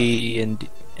C and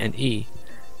E.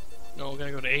 No, we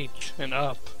gotta go to H and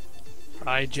up.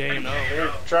 I, J, and O.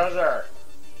 Here's treasure.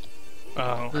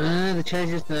 Oh. The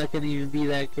treasure's not gonna even be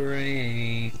that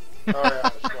great. Oh yeah,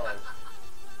 the scrolls.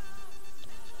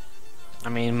 I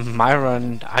mean, my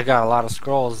run, I got a lot of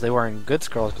scrolls. They weren't good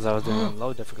scrolls because I was doing it on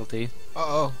low difficulty.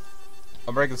 Uh-oh.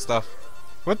 I'm breaking stuff.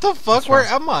 What the fuck? What's Where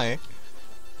wrong? am I?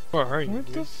 Where are you? What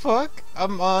the fuck?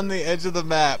 I'm on the edge of the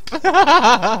map.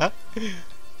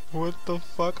 What the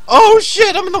fuck? Oh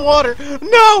shit! I'm in the water!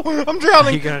 No! I'm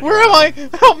drowning! You gonna Where am I?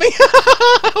 Help me!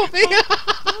 Help me!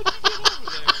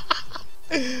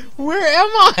 Where am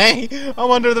I?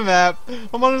 I'm under the map.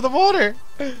 I'm under the water.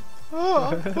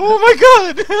 Oh my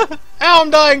god! Ow, I'm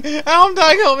dying! Ow, I'm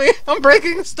dying! Help me! I'm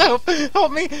breaking stuff!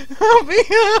 Help me! Help me!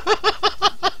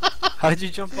 How did you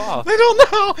jump off? I don't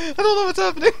know! I don't know what's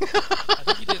happening! I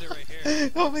think you did it right here.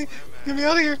 Help me! Get me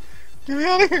out of here! Get me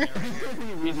out of here!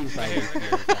 Right here,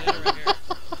 right here.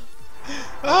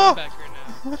 Oh! I'm back here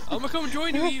now. I'm gonna come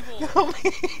join you, evil. Help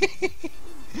me!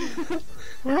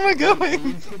 Where am I going?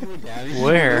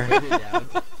 Where?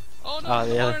 Oh no, Oh,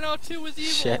 the yeah. water now too was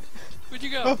evil. Shit. Where'd you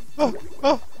go?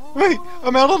 Oh, wait!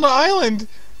 I'm out on the island!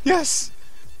 Yes!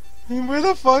 Where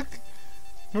the fuck?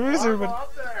 Where is Go everybody?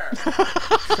 up there.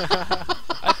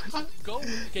 Go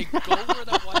where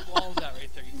that white wall's at right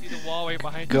there. You see the wall right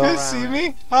behind Go You you? guys see around.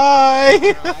 me? Hi!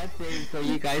 I think so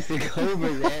you guys should go over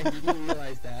there. You didn't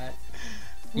realize that.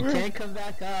 You Where? can't come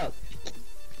back up.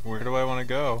 Where do I want to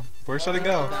go? Where should I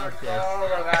go? Go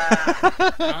over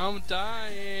there. I'm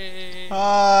dying.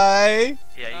 Hi!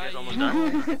 Yeah, you guys almost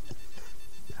done.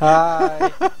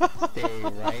 Hi. Stay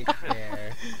right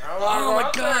there. I wanna Oh go my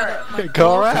up god. there. My Go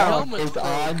golf around. helmet's It's broke.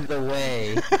 on the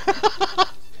way.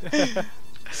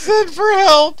 Send for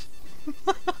help!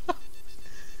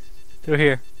 Through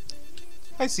here.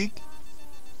 Hi, Zeke.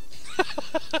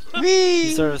 You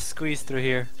Whee! sort of squeeze through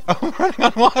here. I'm running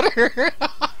on water!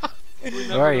 We're Where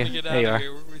never are gonna you? get There out you of are.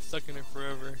 here. We're stuck in it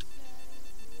forever.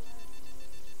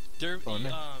 Oh,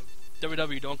 no.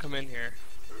 WW, don't come in here.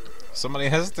 Somebody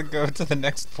has to go to the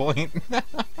next point.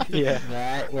 Yeah.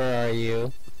 Matt, where are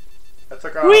you? I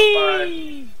took off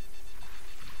by...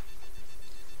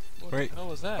 What Wait, the hell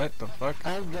was that? What the fuck?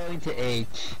 I'm going to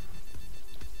H.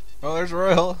 Oh, there's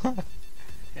Royal.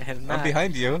 And I'm Matt.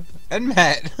 behind you. And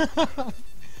Matt.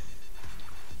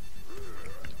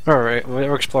 Alright,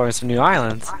 we're exploring some new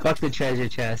islands. Fuck the treasure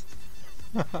chest.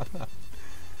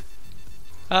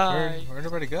 Hi. Where'd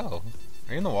everybody go?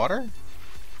 Are you in the water?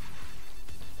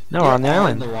 No, we're on the In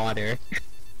island. the water.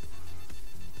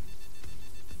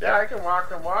 Yeah, I can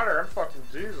walk in water. I'm fucking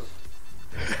Jesus.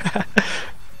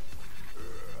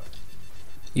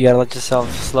 You gotta let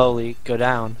yourself slowly go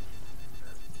down.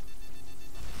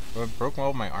 I broke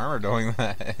all my armor doing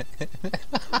that.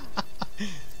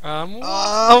 What?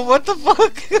 Oh, what the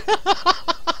fuck?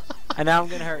 And now I'm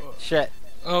gonna hurt. Shit.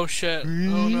 Oh shit.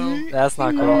 Oh no. That's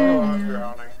not Oh, cool. I'm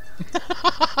drowning.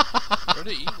 Where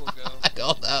did Eagle go? I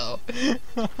don't know.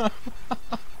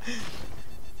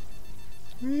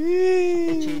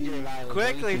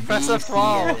 Quickly, press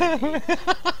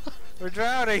F12. We're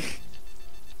drowning.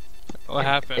 What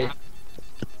happened?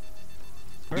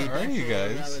 Where are you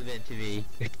guys? Relevant to me.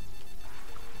 I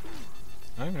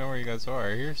don't even know where you guys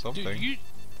are. I hear something. Dude,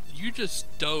 you just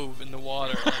dove in the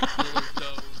water. Like, literally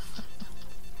dove.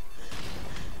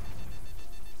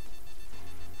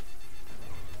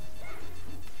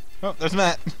 Oh, there's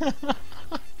Matt.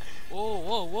 Whoa,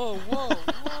 whoa, whoa, whoa,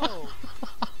 whoa!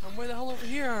 I'm way the hell over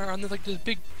here on this, like this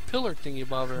big pillar thingy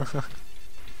above her.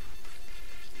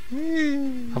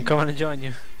 I'm coming to join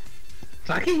you.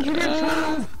 Fucking get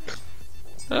it,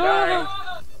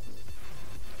 Ah!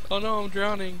 Oh no, I'm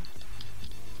drowning.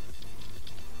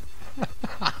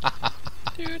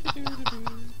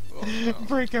 Oh, no.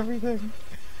 Break everything.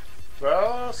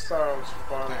 Well, that sounds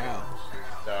funny. Ow.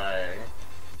 She's dying.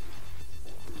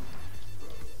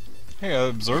 Hey, I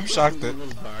absorb shocked it.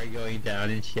 Little bar going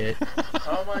down and shit.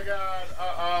 Oh my god.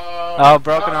 Uh-oh. Oh,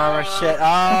 broken armor. Shit.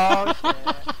 Oh,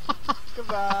 shit.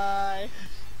 Goodbye.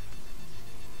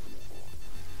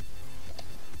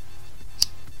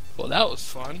 Well, that was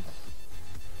fun.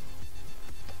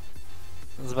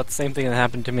 It was about the same thing that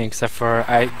happened to me, except for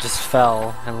I just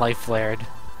fell and life flared.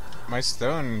 My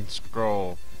stone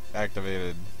scroll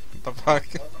activated. What the fuck?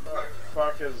 What the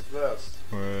fuck is this?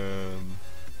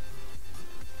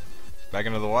 Back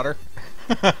into the water?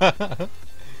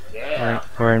 Yeah.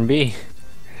 We're in B.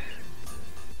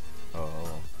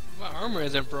 Oh. My armor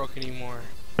isn't broke anymore.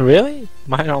 Really?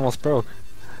 Mine almost broke.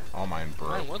 All mine broke.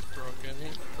 Mine was broken. It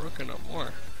ain't broken no more.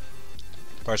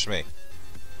 Push me.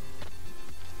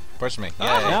 Push me.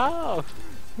 Ah! Yeah. No!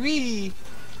 Wee!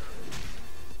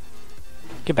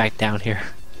 Get back down here.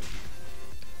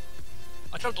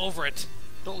 I jumped over it.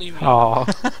 Don't leave me. Oh.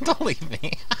 Don't leave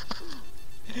me.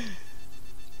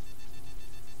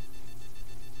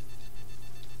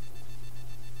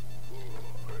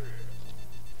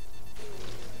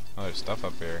 Oh, there's stuff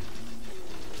up here.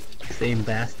 Same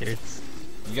bastards.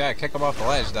 You gotta kick them off the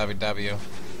ledge, WW.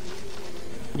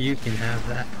 You can have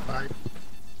that fun.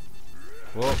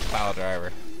 Whoop, pile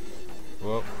driver.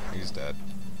 Whoop, he's dead.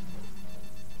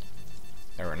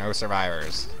 There were no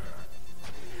survivors.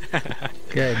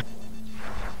 Good.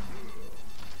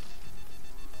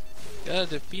 Gotta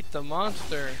defeat the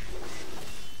monster.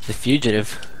 The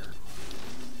fugitive.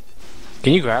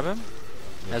 Can you grab him?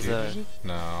 As a Fugitive?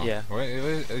 No. Yeah.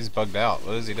 He's bugged out.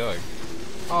 What is he doing?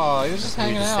 Oh, he was just You're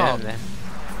hanging just out. standing there.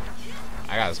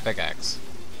 I got his pickaxe.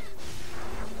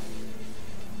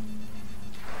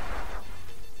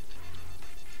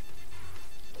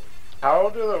 How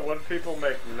do the wood people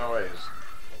make noise?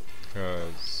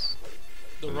 Cause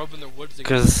The rub in their woods again.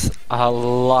 Because a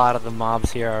lot of the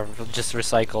mobs here are just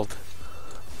recycled.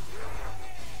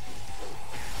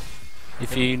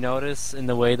 If you notice in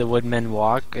the way the woodmen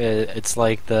walk, it's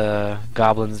like the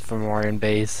goblins from Orion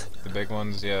Base. the big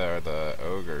ones, yeah, are the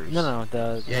ogres. No,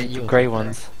 the Yeah, you gray were there.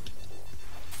 ones.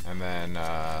 And then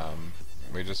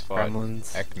we just fought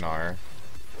Gremlins. Eknar.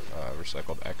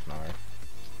 Recycled Eknar.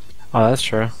 Oh, that's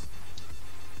true.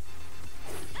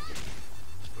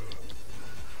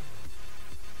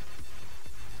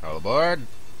 All aboard!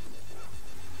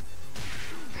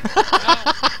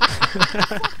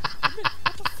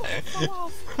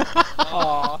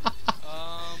 Aw.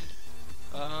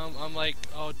 I'm like,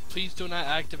 oh, please do not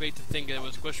activate the thing that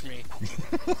would squish me.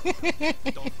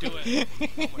 Don't do it.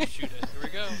 I'm gonna shoot it. Here we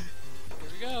go. Here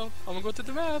we go. I'm gonna go through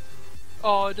the map.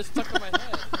 Oh, it just stuck in my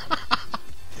head.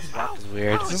 That was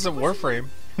weird. This is a Warframe.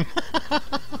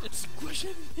 It's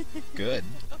squishing. Good.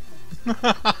 Just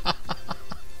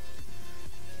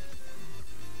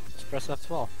press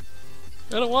F12.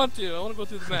 I don't want to. I want to go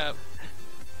through the map.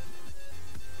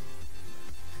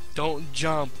 Don't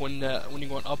jump when you're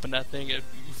going up in that thing. If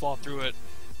you fall through it.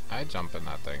 I jump in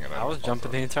that thing and I was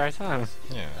jumping the entire time.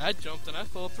 Yeah. I jumped and I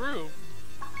fell through.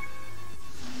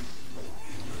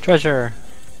 Treasure.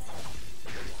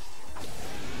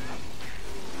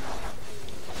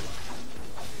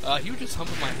 He was just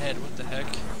humping my head. What the heck?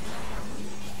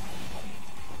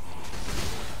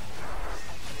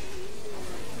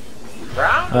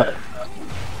 Round it!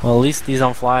 Well, at least these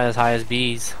don't fly as high as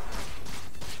bees,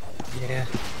 Yeah.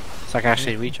 so I can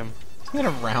actually reach them. Isn't that a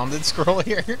rounded scroll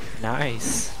here?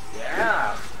 Nice.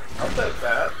 Yeah! I'll take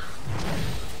that.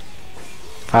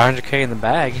 500k in the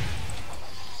bag.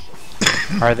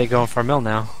 Or are they going for a mill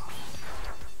now?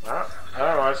 I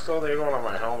don't know, I still need one on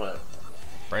my helmet.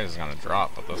 Price is gonna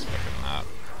drop with this fucking map.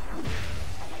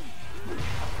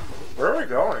 Where are we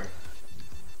going?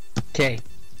 Okay.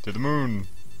 To the moon.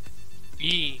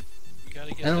 E. You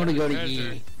gotta get I don't want to go to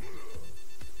treasure. E.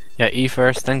 Yeah, E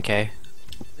first, then K.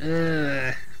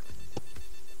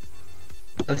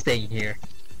 I'm staying here.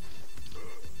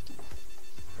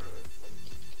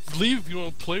 Leave if you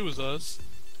don't play with us.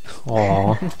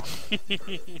 Aww.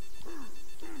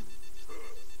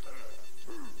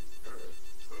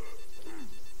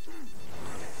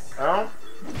 How?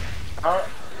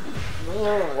 This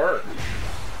doesn't work.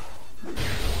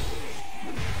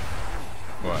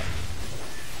 What?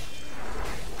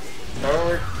 How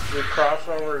do we cross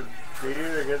over D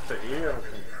to get to E? I'm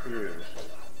confused.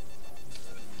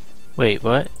 Wait,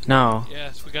 what? No.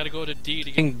 Yes, we gotta go to D to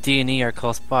I get. think D and E are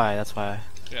close by, that's why.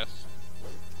 Yes.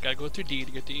 Gotta go through D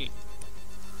to get to E.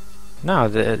 No,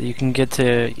 you can get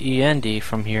to E and D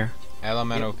from here.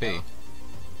 LMNOP.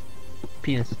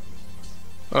 Penis.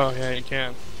 Oh yeah, you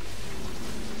can.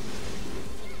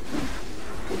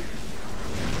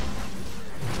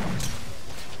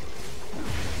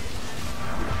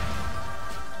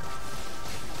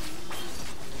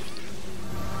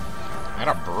 I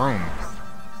got a broom.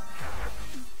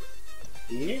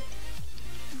 E?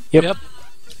 Yep.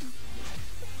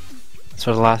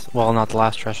 So the last, well, not the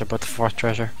last treasure, but the fourth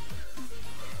treasure.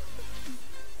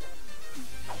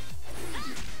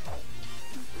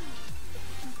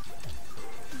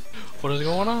 What is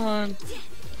going on?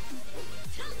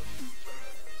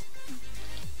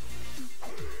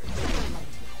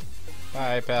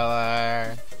 Bye,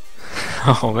 Pillar.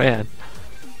 Oh man.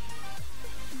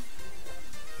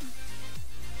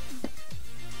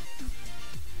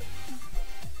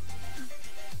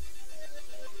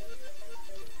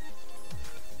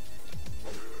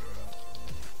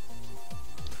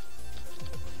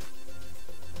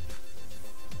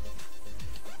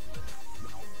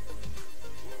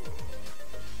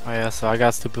 Oh yeah, so I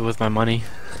got stupid with my money.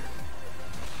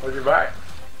 What'd you buy?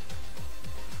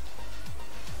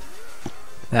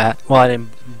 That, well, I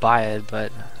didn't buy it,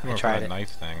 but I More for tried that it. knife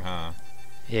thing, huh?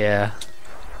 Yeah.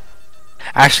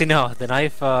 Actually, no, the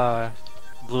knife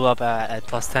blew up at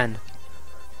plus 10.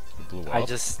 It blew up. I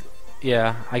just,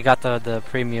 yeah, I got the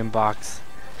premium box,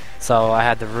 so I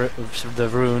had the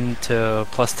rune to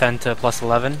plus 10 to plus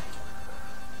 11.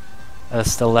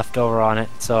 Still left over on it,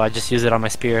 so I just used it on my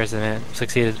spears and it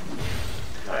succeeded.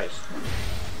 Nice.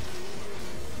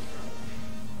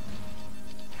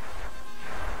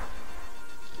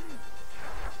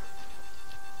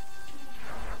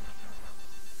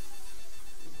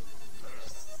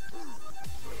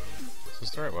 Is this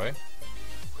the right way?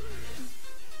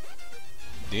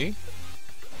 D?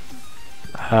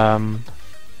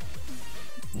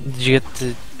 Did you get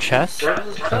the chest? Where's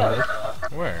this chest?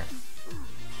 Where?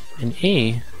 In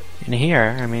E? In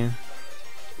here, I mean.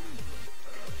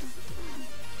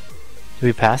 Did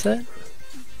we pass it?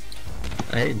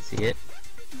 I didn't see it.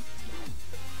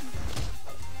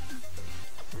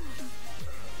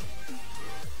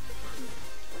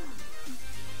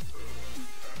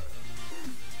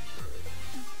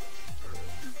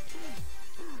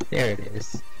 There it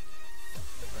is.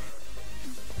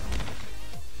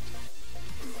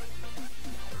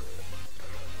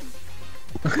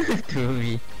 Threw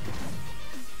me.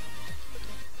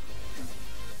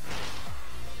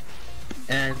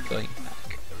 And going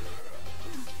back.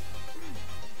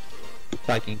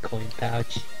 Fucking coin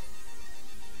pouch.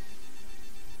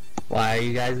 Why are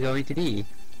you guys going to D?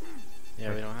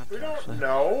 Yeah, we don't have We to. don't Actually.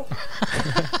 know.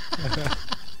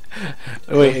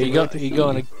 Wait, are you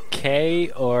going to K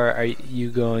or are you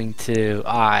going to Go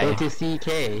I? to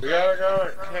CK. We gotta go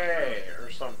to K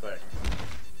or something.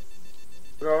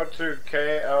 Go to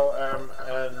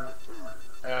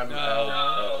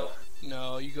KLMNMLO.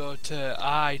 No, you go to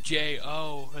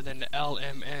IJO and then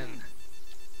LMN.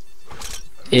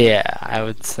 Yeah, I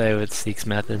would say with Seek's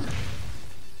method.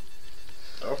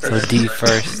 Okay. So D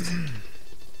first.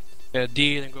 Yeah,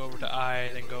 D, then go over to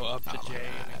I, then go up to J,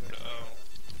 and then go to O.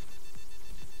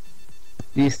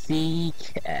 You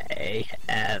CKMN.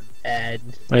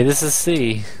 Wait, this is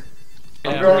C.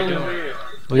 I'm Yeah, going we're to doing- D.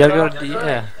 We gotta go to D.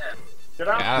 Yeah. Get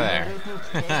out. Get out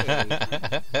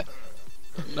of there.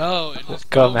 No, it just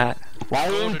Go, Matt. Why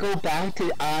Go would we to- go back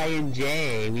to I and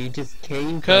J? We just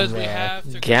came Because from we there.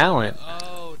 have to Gallant. go to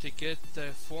O to get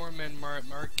the foreman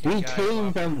market We guy came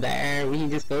up. from there. We can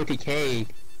just go to K.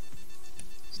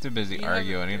 He's too busy You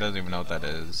arguing. He never- doesn't even know what that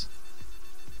is.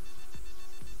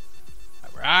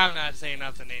 I'm not saying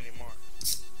nothing anymore.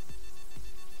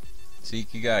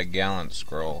 Zeke, you got a gallant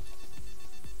scroll.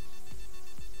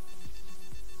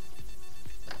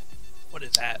 What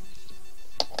is that?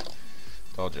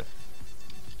 Told you.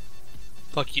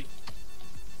 Fuck you.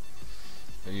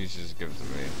 You should just give it to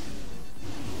me.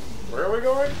 Where are we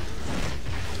going?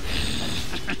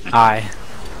 I.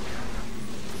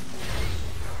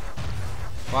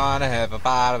 Wanna have a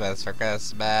bottomless for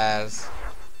Christmas.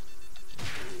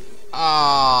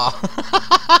 Oh.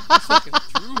 Fucking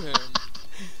threw him.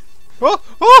 Oh,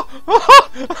 oh, oh.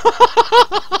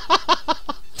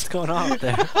 What's going on up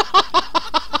there?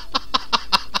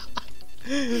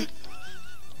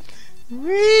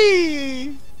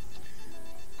 Whee!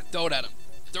 Throw it at him.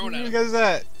 Throw it at Who him. does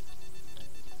that?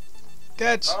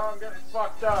 Catch! Oh, I'm getting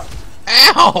fucked up.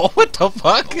 Ow! What the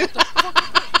fuck? What the fuck?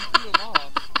 You threw him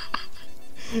off.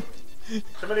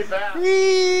 Too many bats.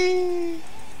 Whee!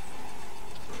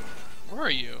 Where are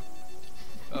you?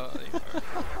 Oh, there you are.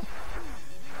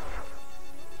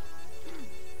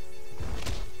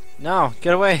 No,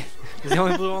 get away. There's the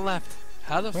only blue one left.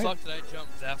 How the Wait. fuck did I jump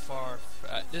that far?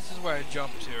 This is where I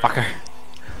jumped to. Fucker.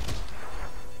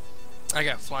 I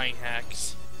got flying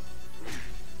hacks.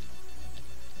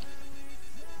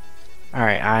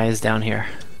 Alright, eyes down here.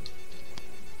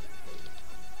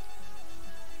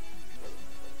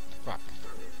 Fuck.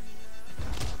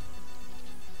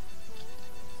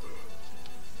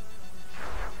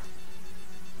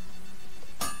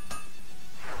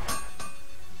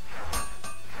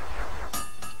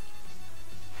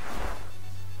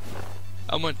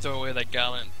 I'm gonna throw away that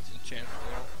gallant enchant.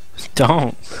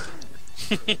 Don't.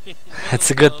 That's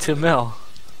a good 2 mil.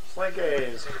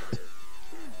 Slinkies.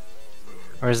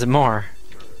 Or is it more?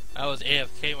 I was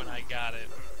AFK when I got it.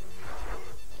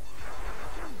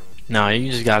 No,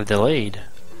 you just got it delayed.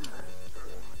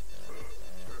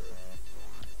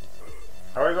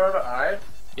 Are we going to I?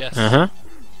 Yes. Uh-huh.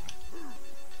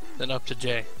 Then up to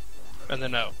J. And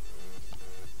then O.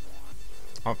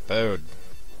 Oh, booed.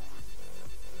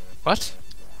 What?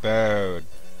 Booed.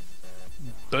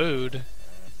 Booed.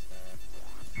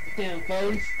 Damn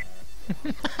phones.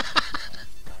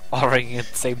 All ringing at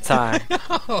the same time.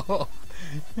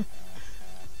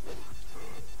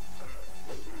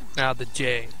 Now the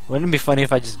J. Wouldn't it be funny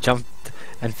if I just jumped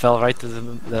and fell right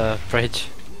through the bridge?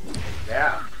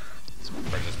 Yeah. This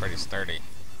bridge is pretty sturdy.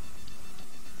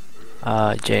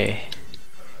 J.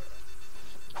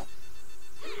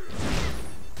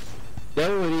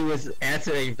 Nobody was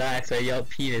answering back, so I yelled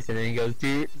penis, and then he goes,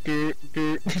 doot, doot,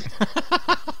 doot.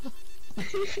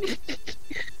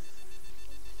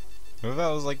 What if that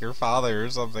was like your father or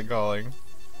something calling?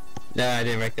 No, I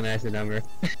didn't recognize the number.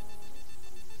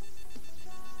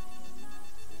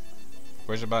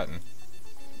 Push a button.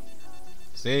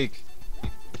 Zeke,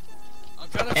 I'm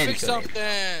trying to And fix go.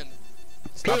 something!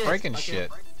 stop Penis, breaking fucking shit.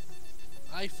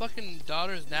 My fucking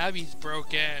daughter's navi's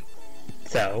broken.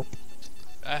 So,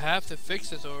 I have to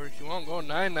fix it or she won't go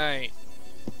night-night.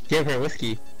 give her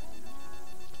whiskey.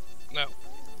 No.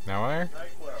 Now where?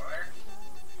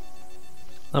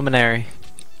 Luminary.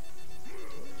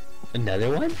 Another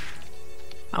one?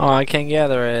 Oh, I can't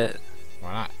gather it.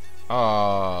 Why not?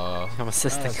 Oh. I'm Oh,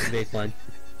 assisting. it's a big one.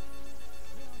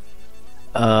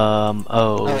 Oh.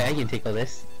 Oh, wait, I can tickle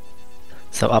this.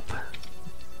 So up.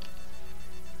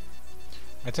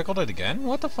 I tickled it again?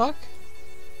 What the fuck?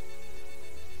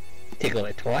 Tickle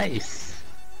it twice.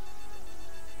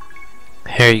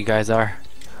 Here you guys are.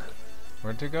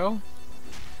 Where'd it go?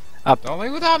 Up. Don't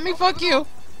leave without me, fuck you!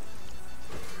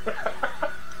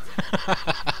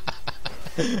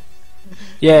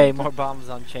 Yay, more bombs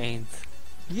on chains.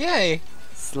 Yay!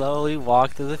 Slowly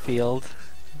walk to the field.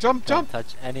 Jump, Don't jump!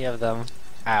 touch any of them.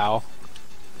 Ow.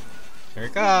 Here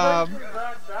it comes! Bring me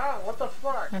back down. What the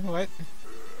fuck? What?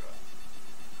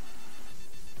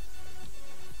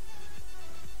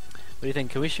 What do you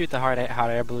think? Can we shoot the hot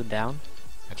air balloon down?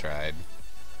 I tried.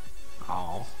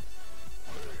 Oh.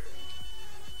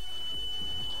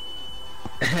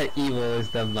 Evil is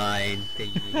the mind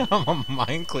thingy. I'm a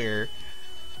mind clear.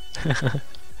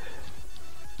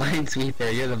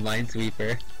 Minesweeper, you're the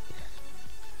minesweeper.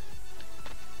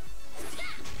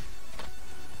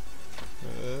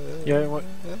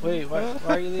 Wait, why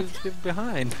are you leaving people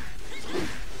behind?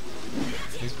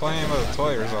 He's playing with a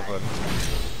toy or something.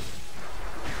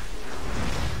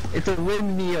 It's a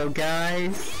windmill,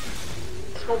 guys!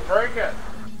 Let's go break it.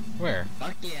 Where?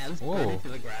 Fuck yeah, let's Whoa. burn it to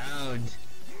the ground.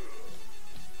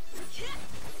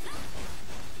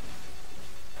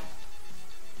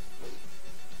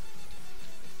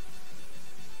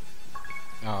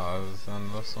 Oh, it was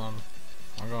on this one.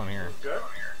 I'm going here. Good.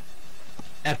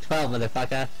 F12,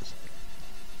 motherfucker.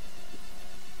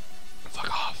 Fuck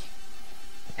off.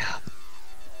 Yeah.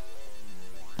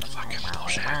 Fucking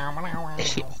bullshit. Is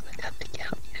she old enough to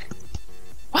count yet?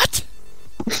 What?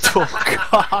 Oh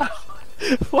god!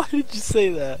 Why did you say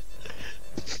that?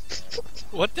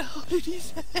 What the hell did he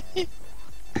say?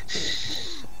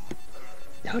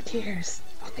 No tears.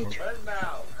 Only Good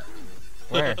now.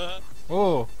 Where?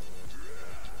 Oh.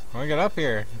 When we get up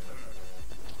here.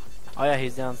 Oh yeah,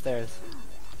 he's downstairs.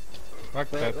 Fuck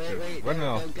that dude. Wait.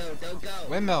 Windmill. Don't go.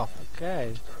 Windmill.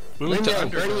 Okay. We went to Windmill,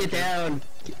 burning underground. it down.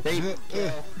 They Yeah.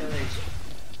 kill pillage.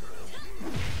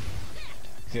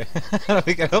 Yeah. How do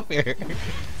we get up here?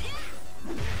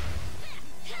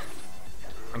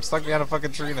 I'm stuck behind a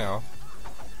fucking tree now.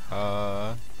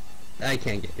 I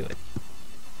can't get to it.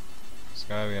 There's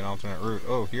gotta be an alternate route.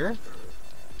 Oh, here?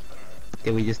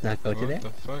 Did we just not go to What that? the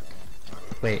fuck?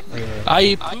 Wait.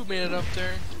 I Pooh made it up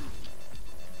there.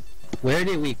 Where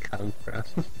did we come from?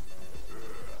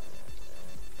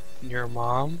 Your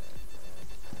mom?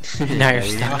 Now you're We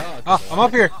stuck. didn't know. Oh, I'm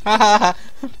up here!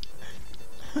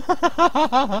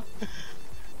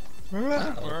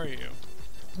 Where are you?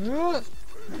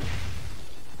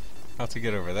 How to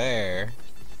get over there?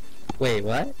 Wait,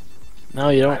 what? No,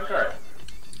 you don't. Okay.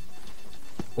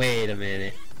 Wait a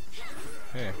minute.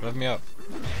 Hey, lift me up.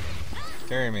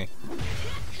 Carry me.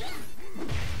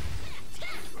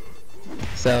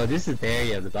 So this is the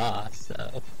area of the boss,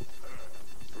 so...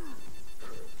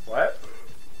 What?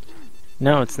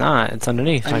 No, it's not. It's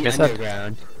underneath, like I said.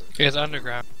 Underground. It's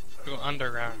underground. Go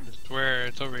underground. It's where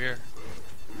it's over here.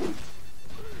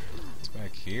 It's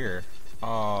back here.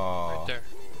 Oh. Right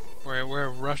there. Where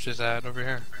Rush is at over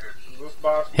here. Is this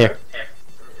boss Here.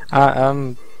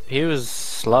 good? He was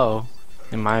slow,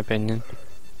 in my opinion.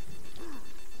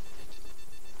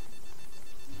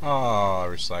 Oh,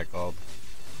 recycled.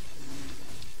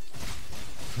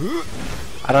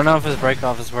 I don't know if his break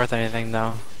off is worth anything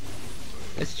though.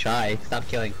 Let's try. Stop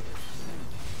killing.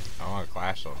 I want to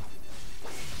clash them.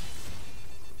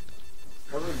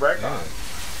 What's his break Yeah. on?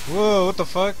 Whoa, what the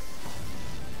fuck?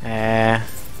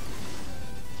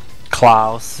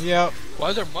 Klaus. Yep. Why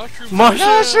is there mushrooms?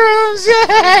 Mushrooms!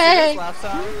 Yay! Last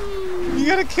time? You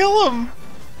gotta kill him!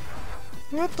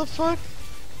 What the fuck?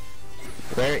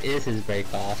 Where is his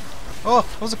break off? Oh,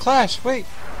 it was a clash! Wait!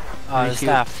 The shoot.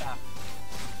 staff.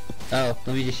 Oh,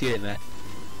 let me just shoot it, Matt.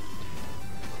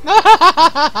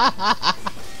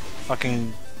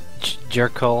 Fucking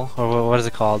jerkle, or what is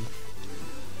it called?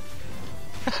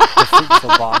 The fruitful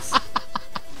boss.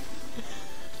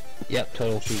 Yep,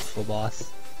 total fruitful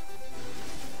boss.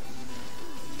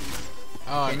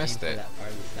 Oh, I Can't missed aim for it. that part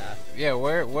of the staff. Yeah,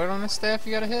 where on the staff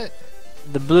you gotta hit?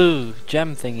 The blue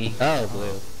gem thingy. Oh,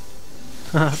 blue.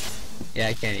 Yeah,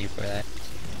 I can't aim for that.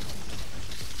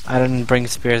 I didn't bring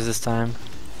spears this time.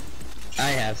 I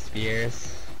have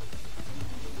spears.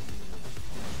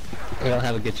 I don't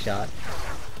have a good shot.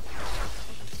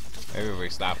 Maybe we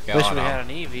stop killing Wish we him. had an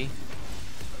Eevee.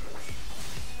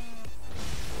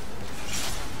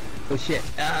 Oh shit.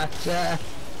 That shot.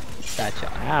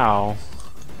 Ow.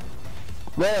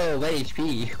 Whoa, what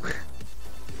HP?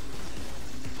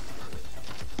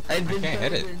 I've been can't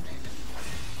hit it. frozen.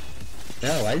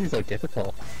 No, why is it so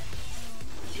difficult?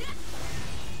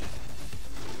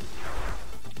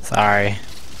 Sorry.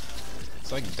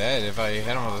 It's like dead. If I hit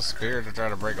him with a spear to try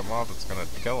to break him off, it's gonna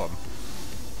kill him.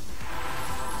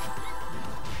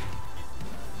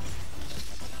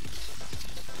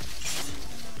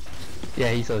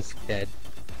 Yeah, he's so dead.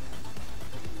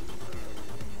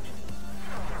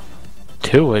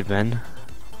 2 woodmen.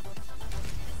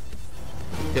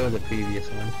 That was the previous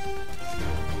one.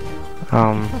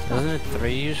 Isn't it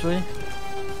 3 usually?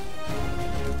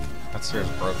 That spear's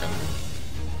broken.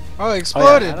 Oh, it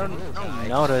exploded! I don't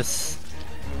notice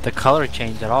the color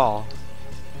change at all.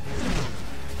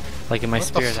 Like in my What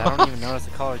the spears, I don't fuck? even notice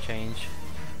the color change.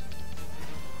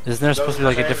 Isn't there supposed to be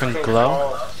like a Doesn't different change till glow?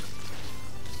 12.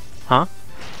 Huh?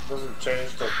 Doesn't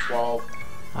change till 12.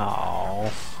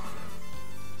 Oh,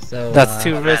 So that's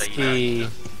too I'm outta risky.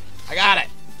 I got it!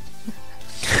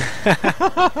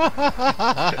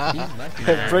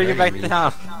 Bring it back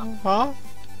down. Huh?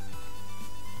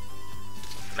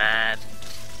 Matt,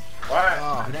 What?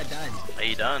 Oh. I'm not done. are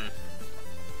you done?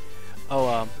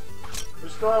 Oh, We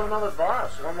still have another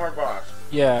boss. One more boss.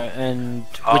 yeah. And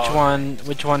Oh.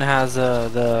 which one has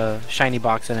the shiny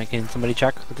box in it? Can somebody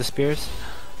check with the spears?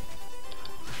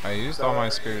 I used all my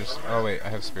spears. Oh wait, I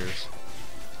have spears.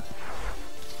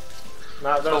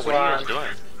 Not Oh, this what are you one. guys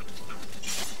doing?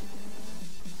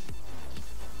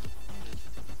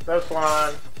 This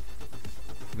one.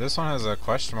 This one has a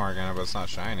question mark in it, but it's not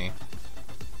shiny.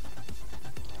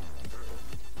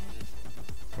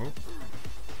 Oop.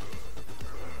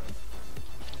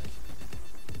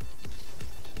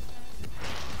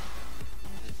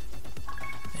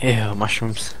 Ew,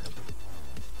 mushrooms.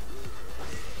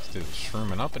 This dude's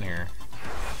shrooming up in here.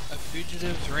 A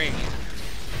fugitive's ring.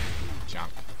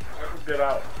 Junk. I can get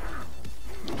out.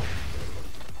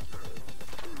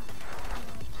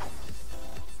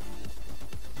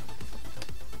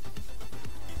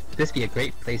 This be a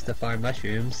great place to farm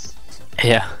mushrooms.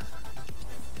 Yeah.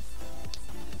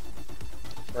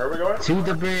 Where are we going? To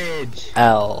the bridge!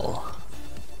 L.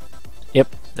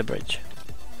 Yep, the bridge.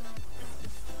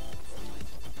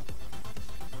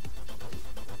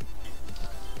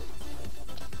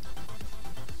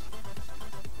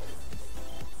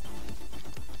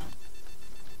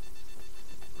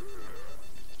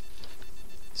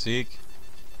 Seek.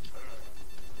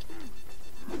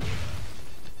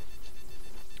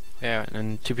 Yeah,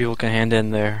 and 2 people can hand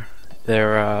in their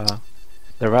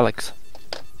relics.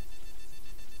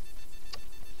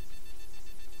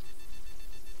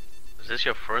 Is this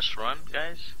your first run,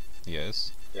 guys?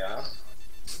 Yes. Yeah.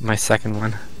 My second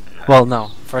one. Well, no,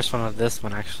 first one of this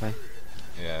one actually.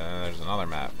 Yeah, and there's another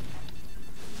map.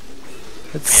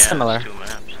 It's Yeah, similar. there's 2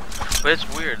 maps. But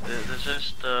it's weird. There's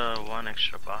just one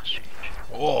extra boss change.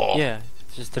 Oh! Yeah,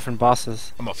 just different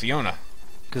bosses. I'm a Fiona.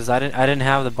 Cause I didn't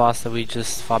have the boss that we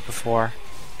just fought before.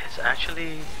 It's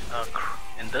actually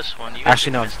in this one you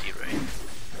Actually, get no. Misty, right?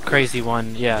 Crazy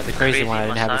one, yeah, the crazy one I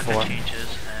didn't have Masaka before.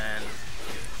 changes and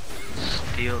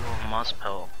Steel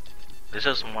Muspel. There's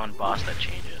just one boss that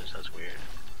changes. That's weird.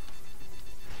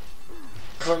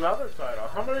 It's another title.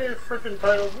 How many freaking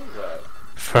titles is that?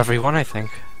 For everyone, I think.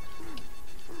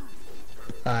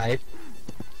 5.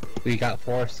 We got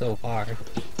 4 so far.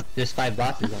 There's 5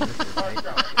 bosses on this one, right?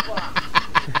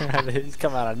 He's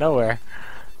come out of nowhere.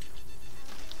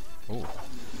 Ooh.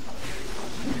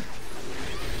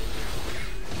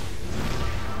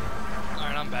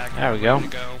 Alright, I'm back. There we I'm go. ready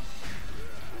to go.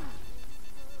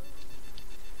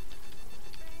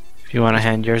 If you want to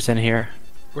hand yours in here.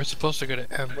 We're supposed to go to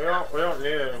M. We don't need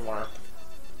it anymore.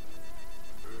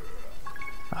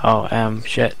 Oh,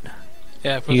 shit.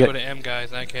 Yeah, we're supposed You to go to M,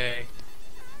 guys, not K.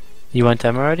 You went to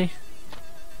M already?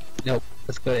 Nope.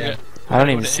 Let's go to Yeah. M. I don't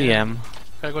Go even to see M.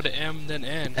 Gotta go to M, then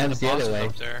N. M's the the boss other is way.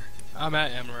 up there. I'm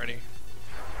at M already.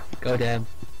 Go to M.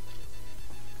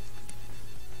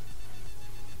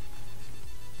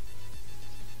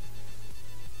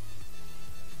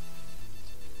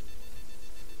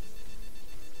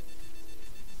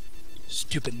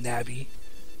 Stupid nabby.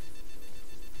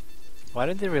 Why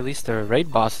did they release their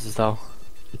raid bosses though?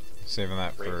 Saving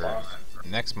that for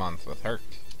next month with Herc.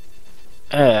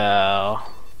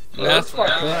 Oh. That's what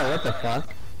Whoa, what the fuck?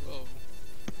 Whoa.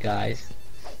 Guys.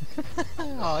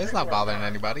 Oh, he's not bothering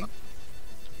anybody.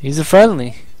 He's a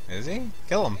friendly. Is he?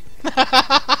 Kill him.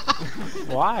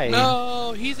 Why?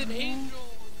 No, he's an angel.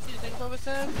 See the thing above his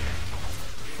head?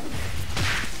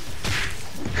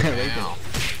 Ow.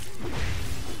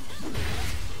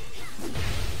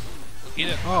 Eat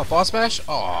it. Oh, boss bash?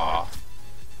 Aw.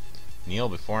 Kneel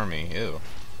before me. Ew.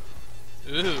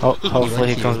 Ooh.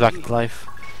 Hopefully he comes back to life.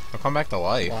 I'll come back to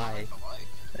life. Why?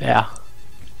 Yeah.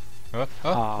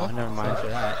 Oh, Never mind. After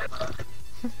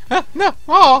that. no!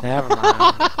 Oh! Never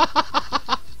mind.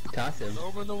 Toss him.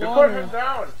 Over the You put water. him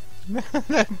down!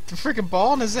 That freaking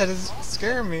ball in his head is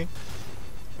scaring me.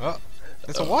 Oh,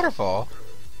 it's a waterfall.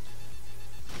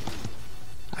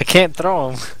 I can't throw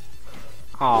him.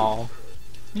 Oh.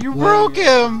 You broke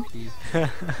him! Dun,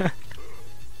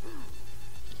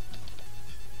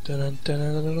 dun, dun,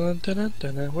 dun, dun,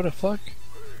 dun, dun. What the fuck?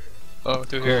 Oh,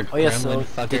 through here. Oh yeah, so Gremlin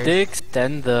fucker. did they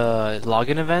extend the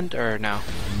login event or no?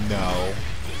 No.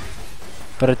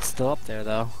 But it's still up there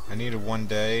though. I needed 1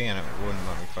 day and it wouldn't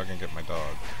let me fucking get my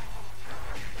dog.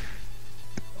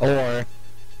 Or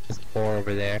there's a 4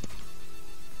 over there.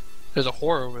 There's a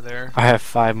whore over there. I have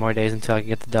 5 more days until I can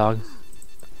get the dog.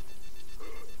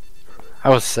 I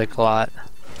was sick a lot.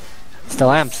 Still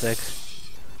am sick.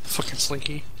 Fucking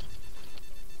slinky.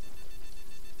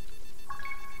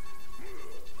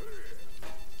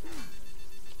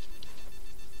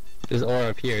 There's ore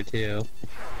up here too.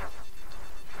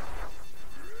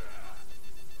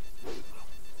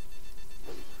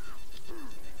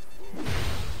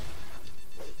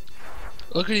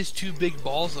 Look at these 2 big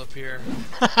balls up here.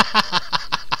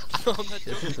 I'm not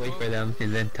Just joking. wait for them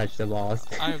and then touch the balls.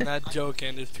 I am not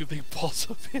joking. There's 2 big balls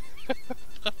up here.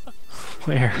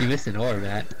 Where? You missed an ore,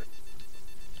 Matt.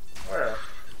 Where?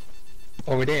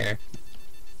 Over there.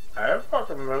 I have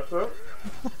fucking missed it.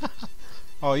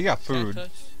 Oh, you got Can't food.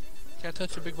 touch. Can't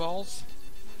touch the big balls.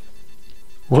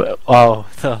 Oh,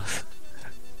 those.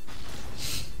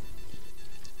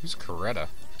 Who's Coretta?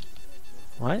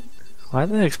 What? Why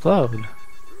did they explode?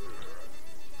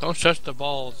 Don't touch the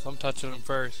balls. I'm touching them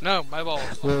first. No, my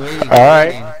balls. We're waiting.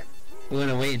 Alright. We're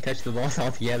gonna wait and touch the balls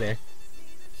all together.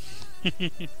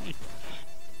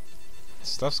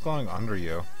 Stuff's going under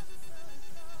you.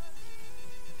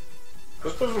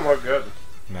 This doesn't look good.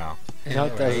 No. You know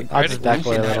what, Alright. I'll just back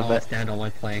We away should a not little all bit. stand on one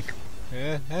plank.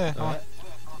 Yeah, Oh.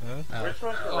 We're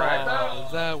supposed to ride Oh,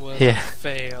 that? that was Yeah. a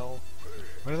fail.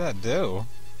 What did that do?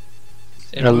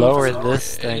 It Or moved- lower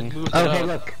this it thing. moved Oh, it hey, up.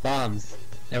 look, bombs.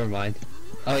 Never mind.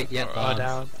 Oh, wait, yeah, Oh, bombs.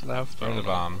 down, left. Where are the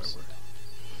bombs?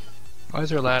 Why is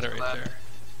there a ladder right there?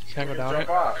 You can't go down Jump it?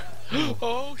 off.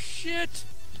 Oh shit!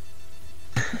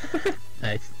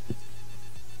 Nice.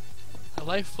 I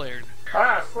life flared.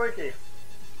 Ah, Slinky.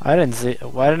 I didn't see.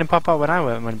 Why didn't it pop out when I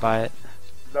went by it?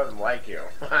 Doesn't like you.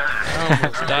 I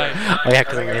almost died. Oh yeah,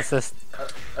 because of the assist. I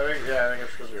think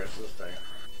it's because you're assisting.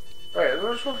 Wait, isn't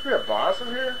there supposed to be a boss in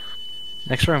here?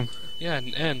 Next room. Yeah,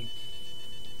 and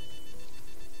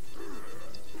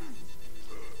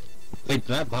Wait,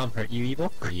 did that bomb hurt you,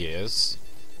 Evil? Yes.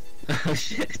 Oh,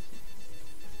 shit.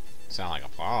 Sound like a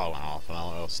fall went off when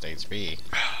all else states free.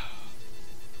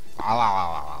 La la la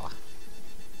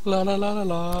la la. la la la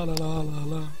la la la la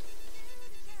la.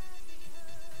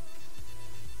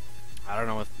 I don't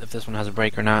know if this one has a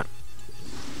break or not.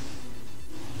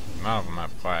 None of them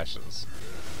have flashes.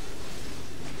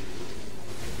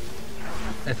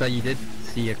 I thought you did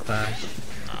see a clash.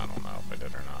 I don't know if I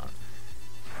did or not.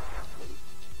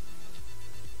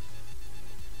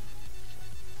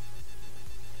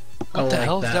 What the like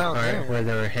hell's that down part there? where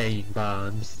they were hanging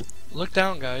bombs. Look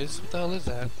down, guys. What the hell is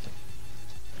that?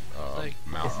 Like-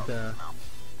 It's Mount. the.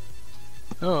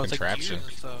 Oh, it's like Contraption. gears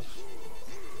and stuff.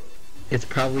 It's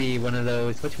probably one of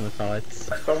those whatchamacallits.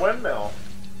 That's the windmill.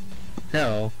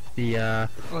 No, the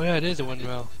Oh yeah, it is a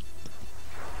windmill.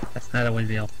 that's not a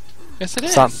windmill. Yes, it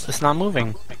is. It's not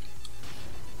moving.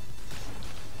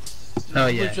 Oh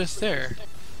It yeah. was just there.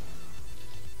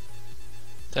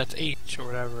 That's H or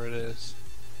whatever it is.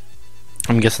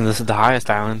 I'm guessing this is the highest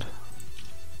island.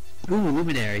 Ooh,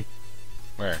 luminary.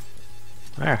 Where?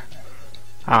 Where?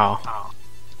 Oh.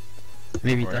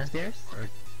 Maybe Where? upstairs?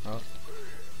 Or...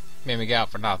 Made me get out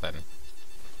for nothing.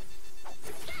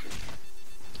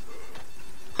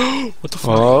 What the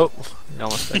fuck? Whoa. You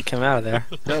almost came out of there.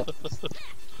 No.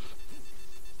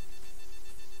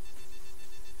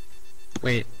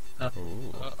 Wait.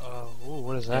 Ooh. Uh-oh. Ooh,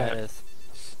 what is There that? it is.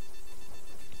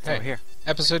 It's Hey. over here.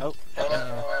 Episode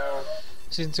Oh.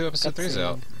 Season 2, Episode 3 is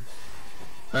out.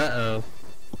 Uh-oh.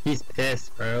 He's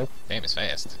pissed, bro. Damn, it's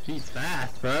fast. He's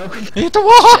fast, bro. Hit the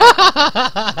wall!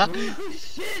 Oh,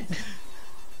 shit!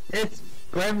 It's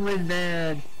Gremlin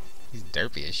Man. He's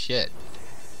derpy as shit.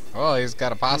 Oh, he's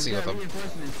got a posse with him. What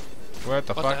the What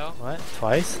the fuck? hell? What?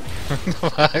 Twice? What the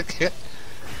fuck?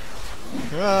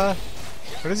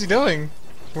 What is he doing?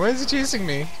 Why is he chasing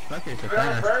me? Fuckers are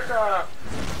Yeah, fast. break off.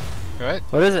 What?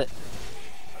 What is it?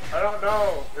 I don't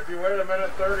know. If you wait a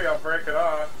minute 30, I'll break it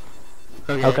off.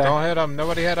 Okay. Okay. Don't hit him.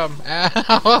 Nobody hit him.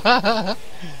 Ow!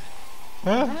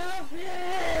 Huh?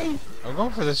 I'm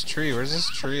going for this tree. Where's this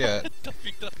tree at?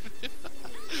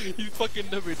 You fucking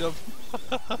dummy dumb.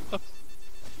 I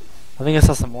think I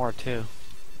saw some more too.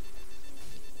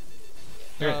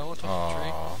 Here. I want to touch the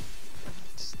tree. Aw.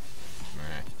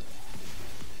 Meh.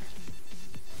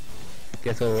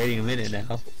 Guess we're waiting a minute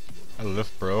now. I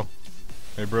lift, bro.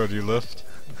 Hey, bro, do you lift?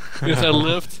 Because I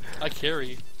lift, I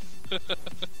carry.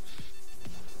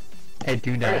 I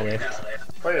do not lift.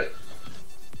 Wait.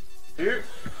 Does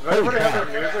anybody have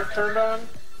their music turned on?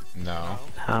 No.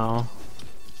 How?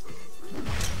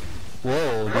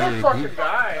 Whoa, I'm gonna dude. fucking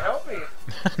die. Help me.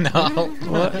 No.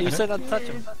 What? You said not to touch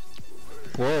him.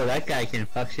 Whoa, that guy can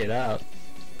fuck shit up.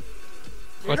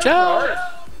 Watch You're out! hard.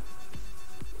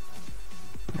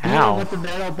 Ow. With the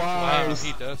metal Wow, bars.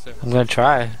 he does it. I'm gonna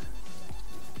try.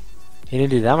 He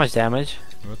didn't do that much damage.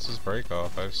 What's his break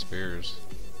off? I have spears.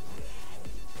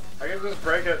 I can just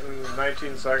break it in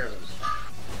 19 seconds.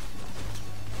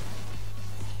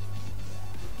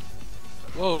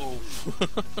 Whoa.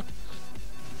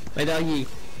 My doggy.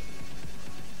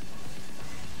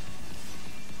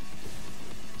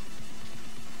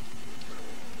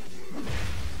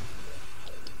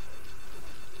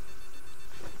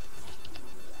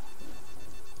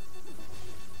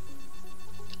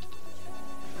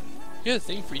 He has a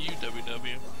thing for you,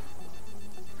 WW.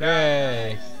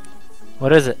 Yay!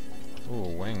 What is it? Ooh,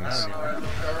 wings. I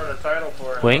discovered a title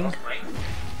for it. Wing?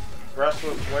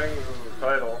 Restless Wings is the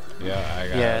title. Yeah, I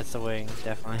got Yeah, it. it's a wing,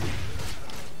 definitely.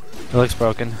 It looks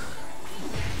broken.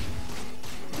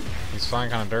 He's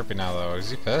flying kind of derpy now, though. Is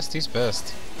he pissed? He's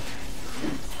pissed.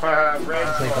 Rain Play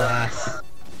Storm. glass.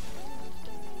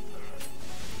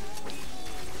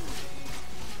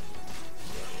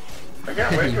 I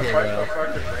can't wait to Yeah, fight bro. the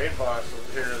fucking raid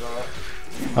bosses here, though.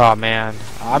 Oh man,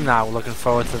 I'm not looking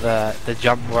forward to the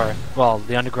jump or well,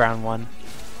 the underground one.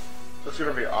 It's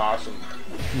gonna be awesome.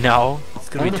 No, it's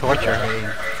gonna be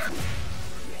torture.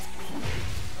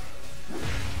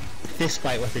 fist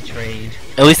fight with the train.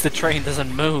 At least the train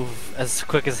doesn't move as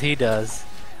quick as he does.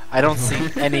 I don't see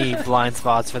any blind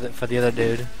spots for the other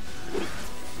dude.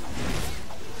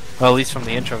 Well, at least from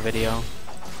the intro video.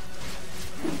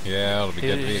 Yeah, it'll be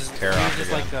good to be Karok He's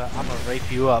just again. like I'm gonna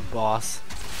rape you up, boss.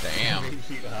 Damn.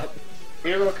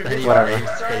 Halo, can you Whatever.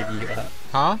 clash this guy?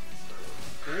 Huh?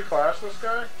 Can you clash this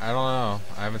guy? I don't know.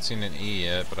 I haven't seen an E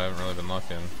yet, but I haven't really been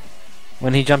looking.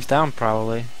 When he jumps down,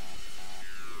 probably.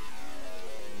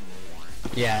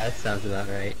 Yeah, that sounds about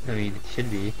right. I mean, it should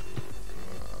be.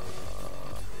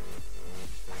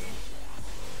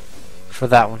 For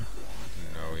that one.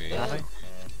 No E.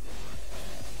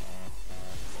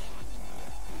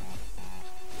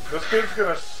 This dude's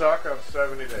gonna suck on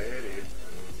 70 to 80.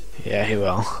 Yeah, he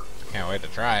will. Can't wait to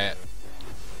try it.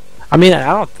 I mean, I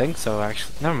don't think so,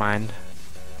 actually. Never mind.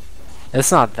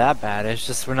 It's not that bad, it's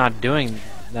just we're not doing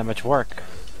that much work.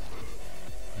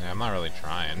 Yeah, I'm not really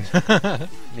trying.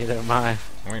 Neither am I.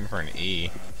 I'm waiting for an E.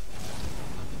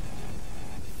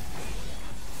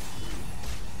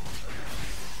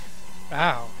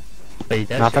 Ow. But he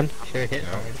does Nothing? sure hit No,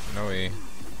 hard. no E.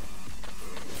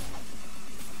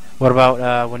 What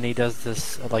about when he does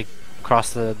this, like,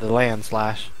 cross the land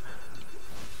slash?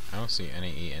 I don't see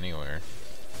any E anywhere.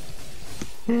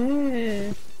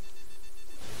 You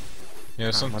know,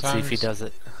 Let's see if he does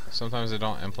it. sometimes they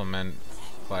don't implement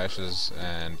clashes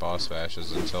and boss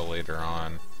bashes until later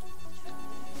on.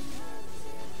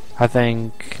 I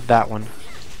think that one.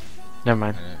 Never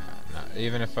mind.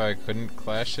 Even if I couldn't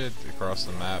clash it across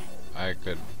the map, I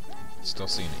could still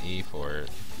see an E for it.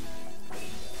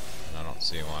 And I don't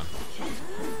see one.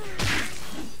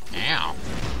 Ow!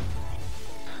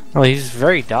 Well, he's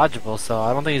very dodgeable, so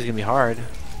I don't think he's gonna be hard.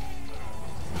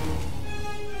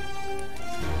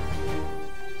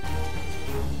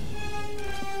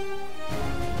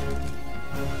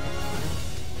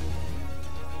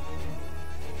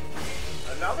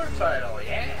 Another title,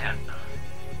 yeah!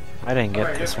 I didn't I'm get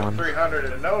gonna this to one.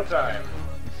 300 in no time.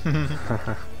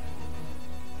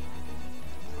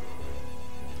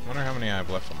 Wonder how many I have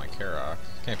left on my Karok.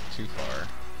 Can't be too far.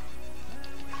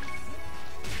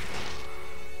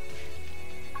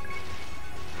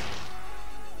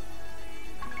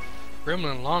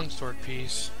 Gremlin longsword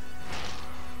piece.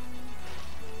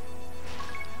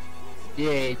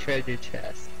 Yay, treasure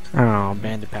chest. Oh,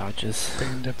 bandit pouches.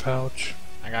 Bandit pouch.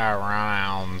 I got a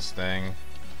rounds thing.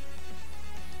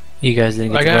 You guys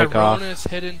didn't I get to got break off. Rona's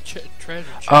hidden treasure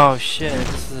chest. Oh shit,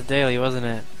 this is a daily, wasn't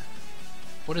it?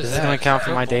 What Is is this that? gonna count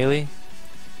for my daily?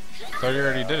 Thought you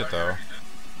already did it though.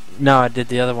 No, I did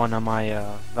the other one on my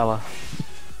Vela.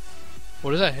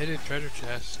 What is that hidden treasure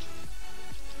chest?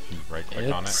 You right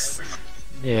click on it. It's...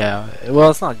 Yeah, well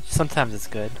it's not, sometimes it's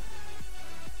good.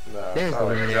 No, There's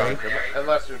probably one junk. there.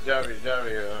 Unless you're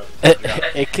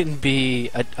WW. It can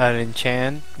be an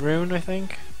enchant rune, I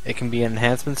think. It can be an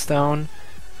enhancement stone.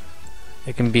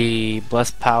 It can be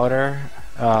blessed powder,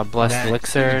 blessed Matt,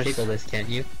 elixirs. You can this, can't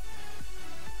you?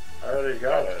 I already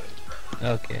got it.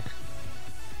 Okay.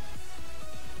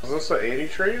 Is this the 80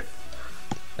 tree?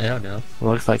 I don't know.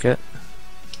 Looks like it.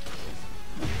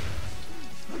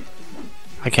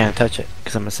 I can't touch it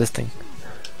because I'm assisting.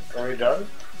 Are we done?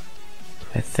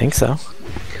 I think so.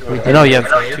 Okay. I know you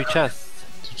have 2 chests.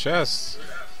 2 chests.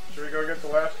 Should we go get the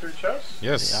last 2 chests?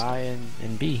 Yes. The I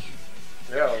and B.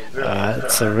 Yeah, let's do it.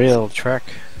 It's a real trek.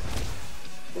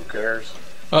 Who cares?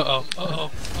 Uh-oh, uh-oh,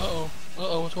 uh-oh,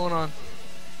 uh-oh, what's going on?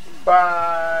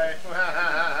 Bye!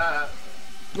 Oh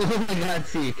my god,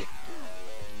 Seek.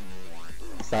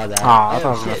 Saw that. Aw, I thought it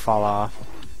was shit. gonna fall off.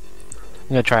 I'm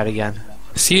gonna try it again.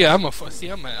 See, I'm a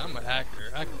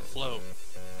hacker. I can float.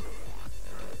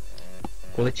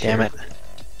 Glitch Damn it.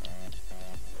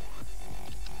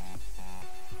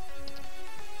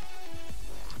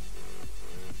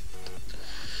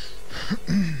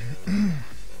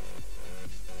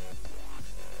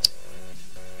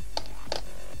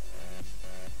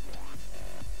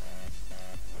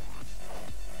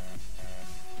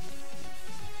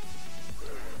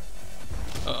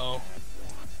 Uh-oh.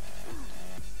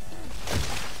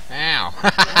 Ow!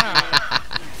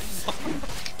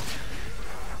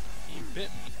 You bit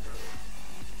me.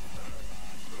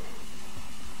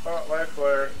 Oh, life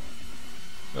flare.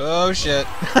 Oh shit!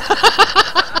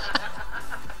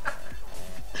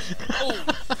 Oh,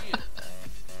 shit.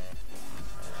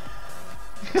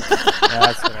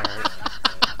 That's gonna hurt.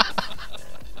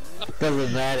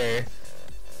 Doesn't matter.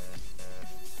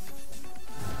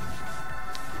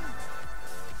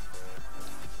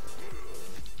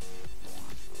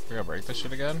 We gotta break this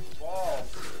shit again? Wall.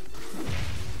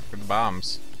 For the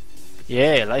bombs.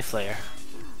 Yeah, life flare.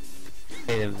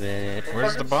 Wait a minute.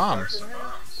 Where's the bombs?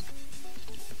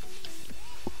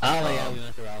 Oh my god, we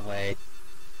went the wrong way.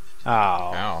 Oh.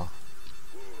 Ow.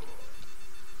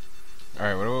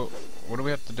 Alright, what do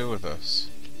we have to do with this?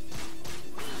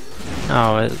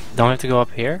 Oh, don't we have to go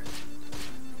up here?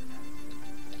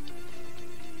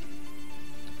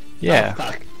 Yeah. Oh,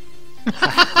 fuck.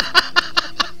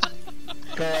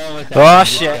 Go on with that. Oh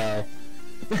shit.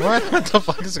 What the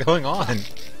fuck is going on?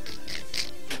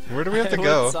 Where do we have to I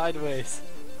go? went sideways.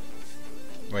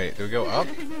 Wait, do we go up?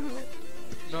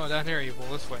 No, down here, Evil.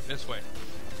 This way, this way.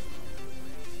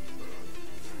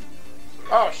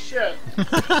 Oh shit! See?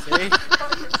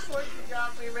 Fucking Slinky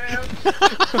got me, man!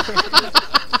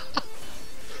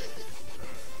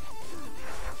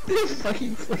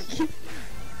 Fucking Slinky.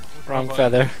 Wrong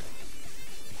feather.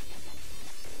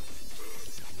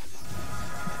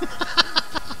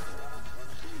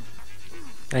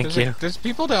 Thank you. There's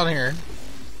people down here.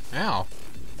 Ow.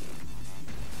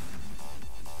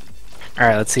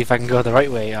 Alright, let's see if I can go the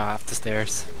right way off the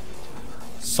stairs.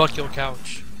 Suck your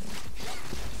couch.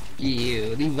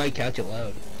 Ew, leave my couch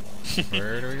alone.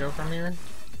 Where do we go from here?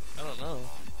 I don't know.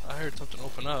 I heard something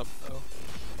open up, though.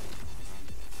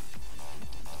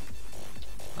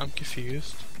 I'm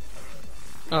confused.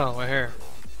 Oh, we're here.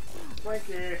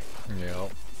 Slinky!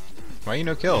 Yep. Why you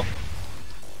no kill?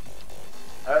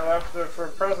 I left it for a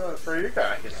present for you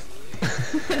guys.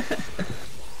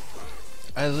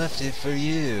 I left it for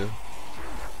you.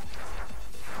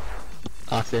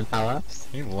 Awesome power-ups.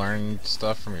 You learn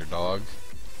stuff from your dog.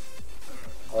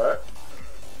 What?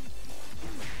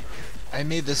 I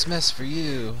made this mess for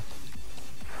you.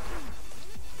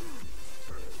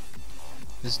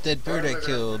 This dead bird I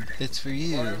killed, it's for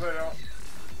As long you. as I don't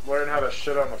learn how to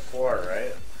shit on the floor,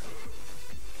 right?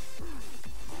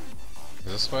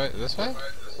 This way? This way?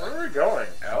 Where are we going?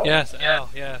 L? Yes, L,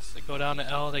 yes. Go down to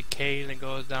L to K, then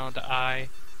goes down to I,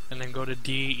 and then go to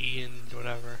D, E, and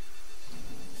whatever.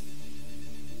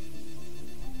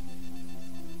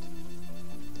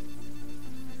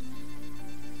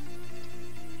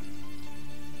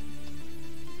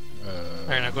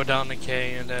 Alright, now go down to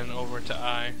K and then over to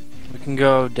I. We can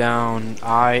go down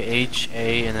I, H,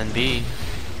 A, and then B.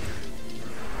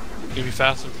 It'd be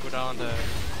faster if we go down to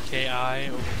KI,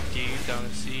 over to D, down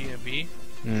to C and B.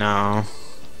 No.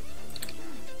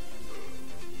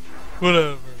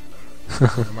 Whatever.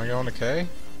 Am I going to K?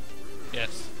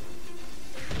 Yes.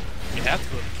 You have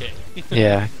to go to K.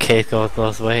 Yeah, K goes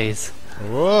both ways.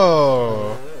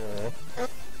 Whoa!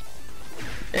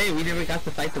 Hey, we never got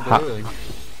to fight the Ha- balloon.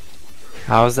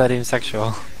 How is that even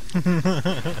sexual? 'Cause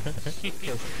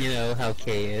you know how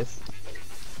K is.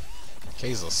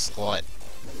 K's a slut.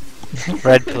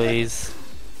 Red, please.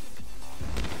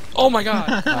 Oh my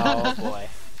god! Oh boy.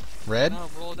 Red? Now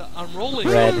I'm rolling.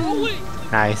 Red. I'm rolling.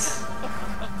 Nice.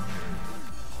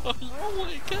 I'm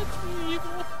rolling. Catch me,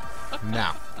 Evil.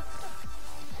 Now.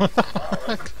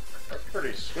 That's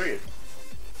pretty sweet.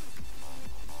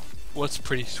 What's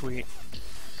pretty sweet?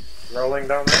 Rolling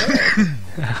down the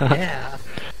hill. Yeah.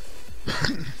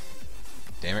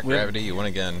 Damn it, Gravity, you won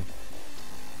again.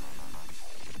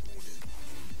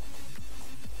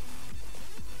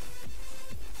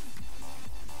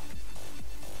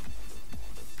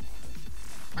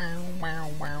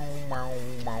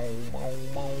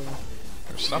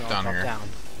 There's stuff down here. Down.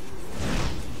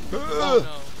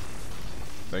 Oh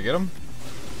Did I get him?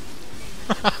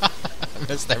 I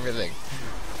missed everything.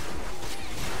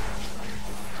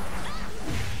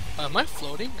 no. Am I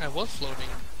floating? I was floating.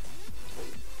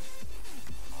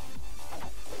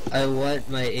 I want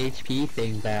my HP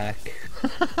thing back.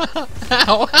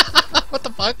 Ow! What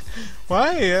the fuck?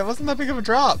 Why? It wasn't that big of a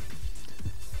drop.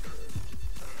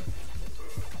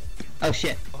 Oh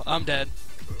shit. Oh, I'm dead.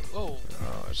 Whoa.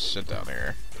 Oh, there's shit down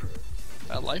here.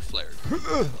 That life flared.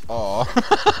 Aw.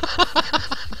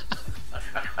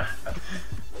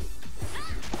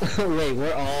 Wait,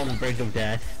 we're all on the brink of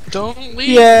death. Don't leave.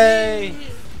 Yay!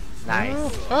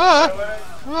 Nice. Ah!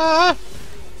 Ah!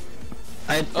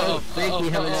 I don't think we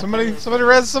have enough. Somebody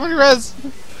res! Somebody res!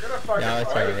 You're gonna fucking No,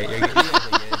 it's fight. alright. You're good.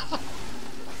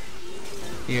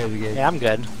 You guys are good. Yeah, I'm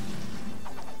good.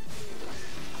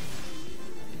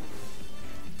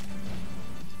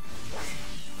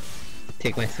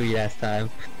 Take my sweet ass time.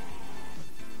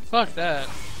 Fuck that.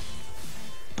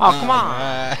 Oh, come on!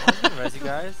 Ah. Res, you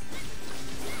guys.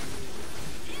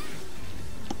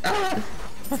 Ah!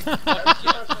 Yeah.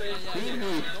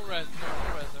 Don't res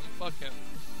him. Fuck him.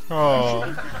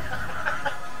 Oh.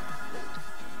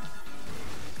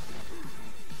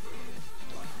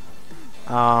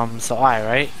 So I,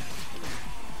 right?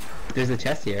 There's a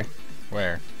chest here.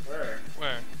 Where?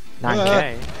 Where?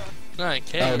 9K.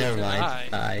 9K. Oh, never said mind. I.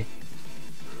 Bye.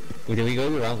 Did we go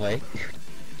the wrong way?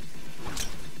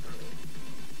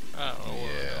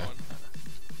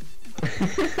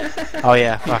 Oh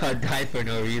yeah, He fuck. got died for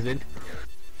no reason.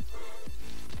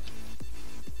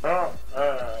 Oh,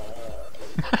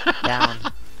 Down.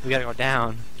 We gotta go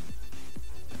down.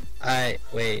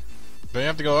 Wait. Don't you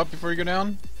have to go up before you go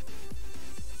down?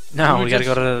 No, We we gotta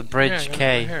go just- to the bridge Yeah,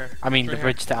 K. right here. I mean, Right the here.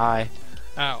 bridge to I.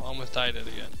 Ow, almost died it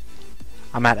again.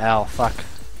 I'm at L. Fuck.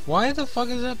 Why the fuck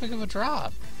is that big of a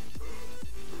drop?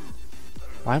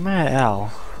 Why am I at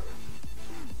L?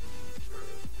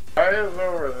 I is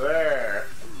over there.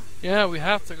 Yeah, we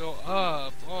have to go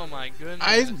up. Oh my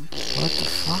goodness. What the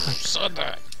fuck? said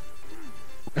that.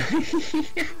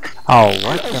 Oh,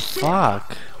 what the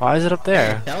fuck? Why is it up I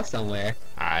there? fell somewhere.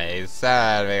 I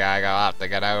said we gotta go up to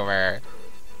get over.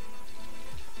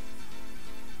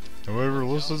 Whoever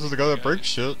listens to the guy that breaks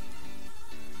shit.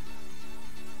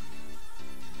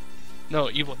 No,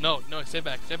 evil. No, stay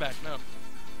back, no.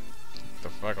 The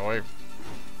fuck away.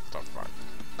 What the fuck?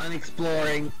 I'm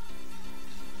exploring.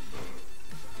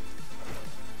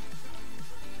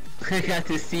 I got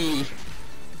to see.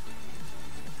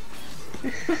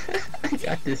 I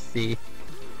got to see.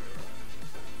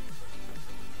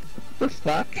 The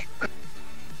fuck?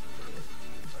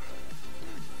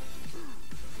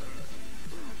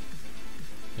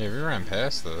 Yeah, we ran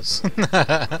past this. Did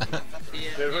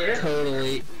we?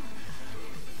 Totally.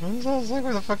 I was like,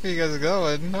 where the fuck are you guys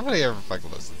going? Nobody ever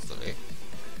fucking listens to me.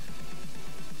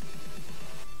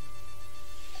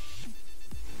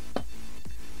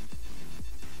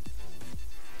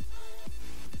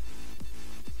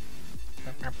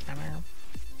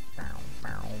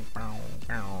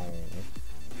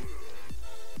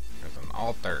 There's an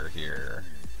altar here.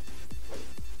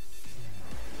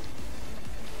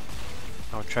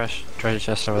 Oh, treasure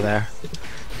chest over there.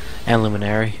 And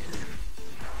luminary.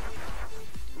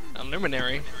 A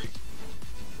luminary.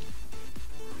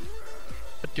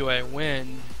 But do I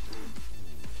win?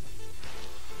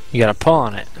 You gotta pull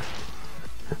on it.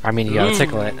 I mean, you gotta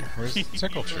tickle it. Where's the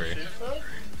tickle tree?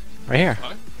 Right here.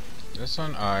 This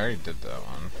one? Oh, I already did that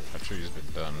one. That tree's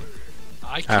been done.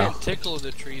 I can't Oh. tickle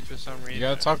the trees for some reason. You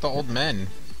gotta talk to old men.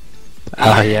 Oh,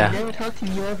 I yeah. never talked to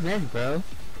you old men, bro.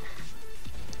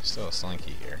 Still a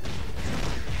slinky here.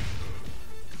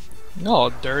 No,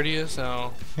 dirty as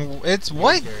hell. It's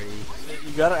what? Dirty.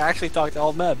 You gotta actually talk to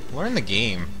old men. We're in the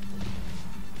game.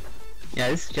 Yeah,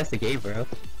 this is just a game, bro.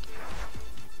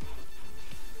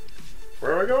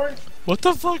 Where are we going? What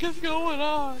the fuck is going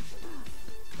on?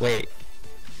 Wait.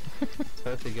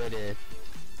 Supposed to go to.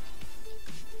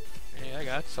 Hey, I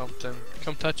got something.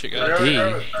 Come touch it, We guys. gotta D.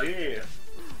 go to D.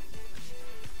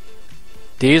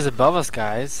 D is above us,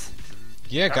 guys.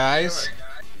 Yeah, God guys. damn it.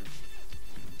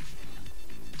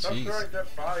 Stop Jeez. throwing dead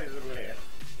bodies at me.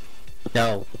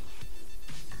 No.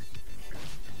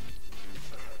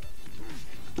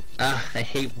 Ah, I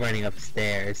hate running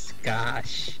upstairs.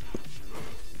 Gosh.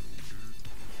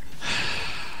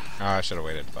 Oh, I should have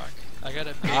waited. Fuck. I got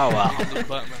a big Oh, wow. blue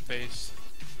butt in my face.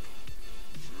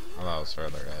 I thought I was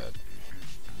further ahead.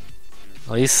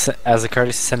 At least, as a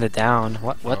courtesy, send it down.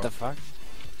 What Oh. the fuck?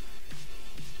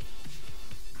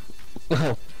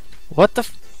 Oh. What the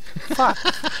fuck?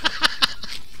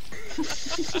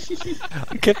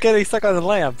 I kept getting stuck on the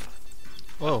lamp.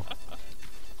 Whoa.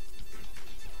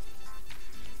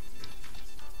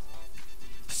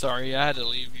 Sorry, I had to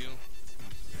leave you.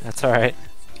 That's alright.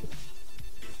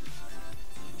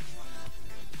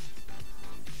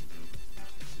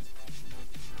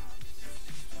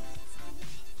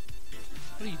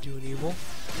 What are you doing, evil?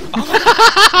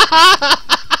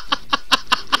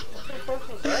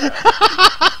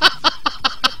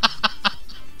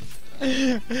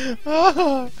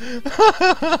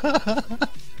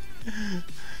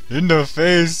 In the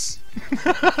face.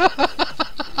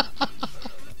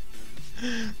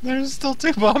 There's still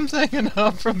 2 bombs hanging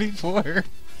out from before.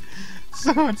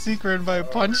 Someone secret by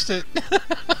punched it.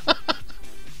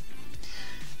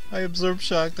 I absorb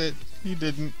shocked it. He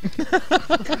didn't.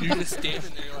 You're just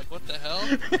standing there, you're like, what the hell?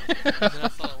 And then I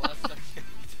saw it last second.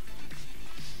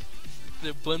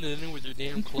 It blended in with your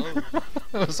damn clothes.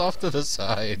 It was off to the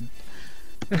side.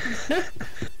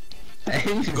 I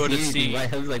didn't Go to see C. anything,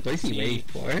 but I was like, what is he C. waiting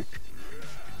for?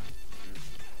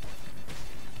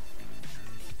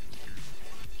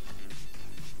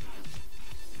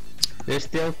 There's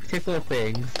still tickle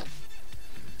things.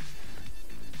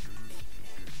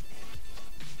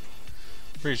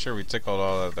 Pretty sure we tickled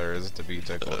all that there is to be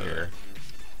tickled here.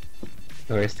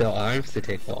 There's still arms to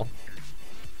tickle.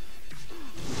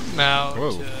 Now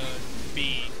Whoa. to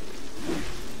B.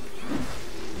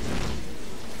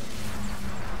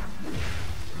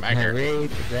 Back here. Hooray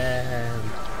to them.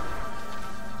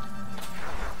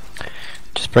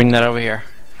 Just bring that over here.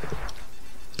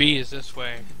 B is this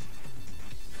way.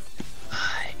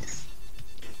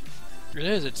 It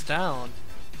is, it's down.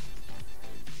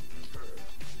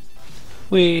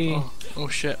 Wee. Oh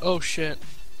shit, oh shit.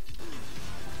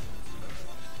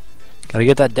 Gotta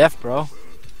get that def, bro.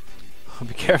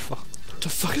 Be careful. What the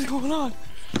fuck is going on?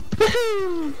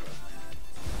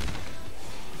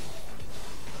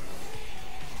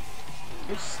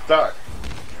 I'm stuck.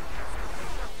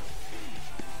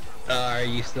 Are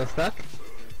you still stuck?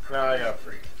 No, I got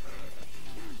free.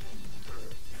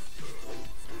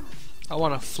 I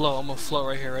wanna float. I'm gonna float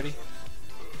right here, ready?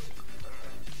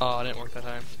 Oh, it didn't work that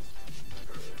time.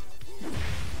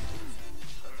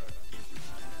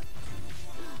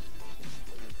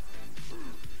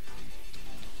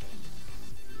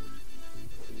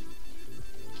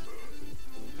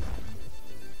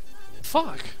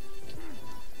 Fuck!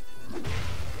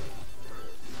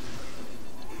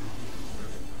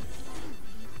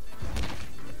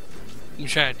 You're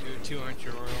trying to do it too, aren't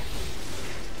you, Royal?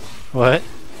 What?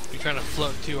 You're trying to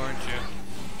float too, aren't you?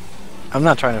 I'm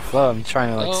not trying to float. I'm trying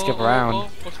to like skip around. Oh,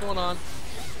 what's going on?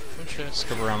 Oh shit.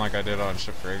 Skip around like I did on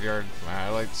Ship Graveyard. My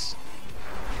highlights.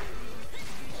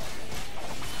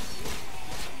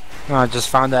 No, I just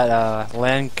found that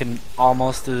land can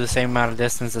almost do the same amount of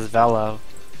distance as Velo,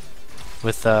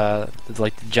 with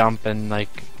like the jump and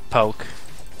like poke,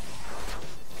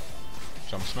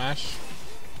 Jump smash.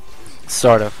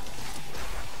 sort of.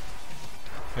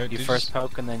 Hey, You first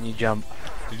poke and then you jump.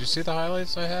 Did you see the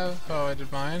highlights I have? Oh, I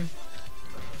did mine.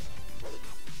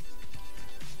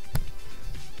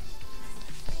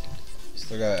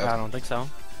 Still got I don't think so.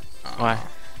 Oh. Why?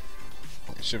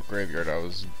 Ship Graveyard. I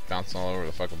was bouncing all over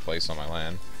the fucking place on my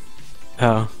land.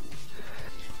 Oh.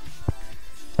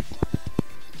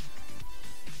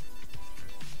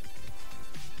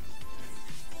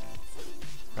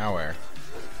 Now where?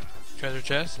 Treasure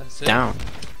chest, that's it. Down.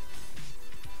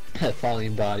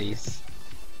 Falling bodies.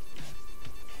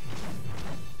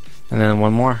 And then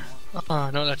one more.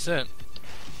 No, that's it.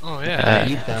 Oh yeah,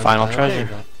 You found Final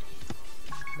treasure.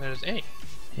 that is 8.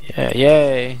 Yeah,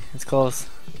 yay! It's close.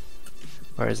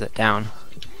 Where is it? Down.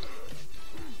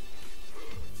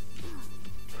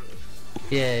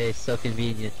 Yay, so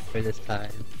convenient for this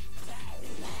time.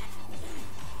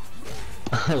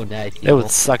 Oh, nice. It would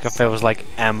suck if it was like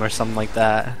M or something like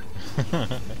that.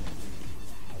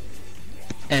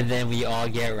 And then we all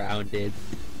get rounded.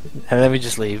 And then we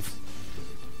just leave.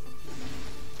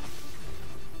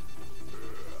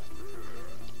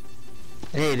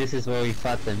 Hey, this is where we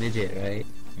fought the midget, right?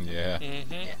 Yeah.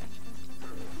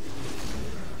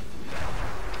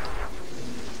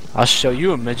 I'll show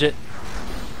you a midget.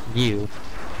 You.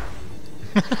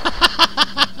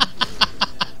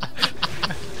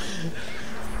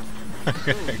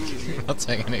 I'm not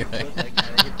saying anything.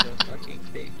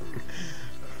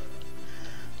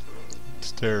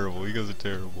 It's terrible. You guys are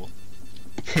terrible.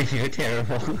 You're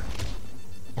terrible.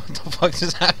 What the fuck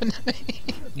just happened to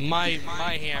me? My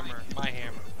hammer.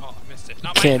 Oh, I missed it.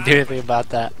 Not my Can't do anything about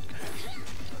that.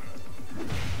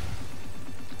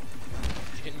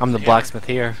 I'm the blacksmith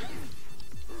here.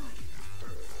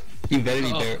 You better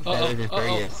be better than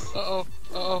Fergus. Oh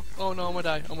no, I'm gonna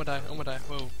die.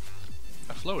 Whoa.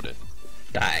 I floated.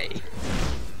 Die.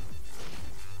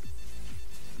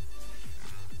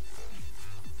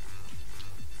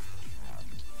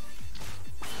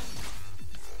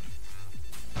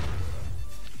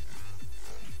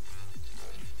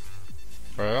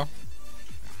 Bro?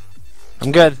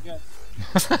 I'm good.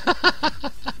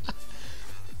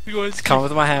 You guys Come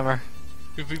with my hammer.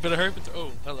 If we better hurry, but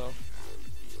oh, hello.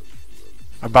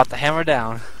 I'm about to hammer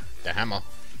down. The hammer.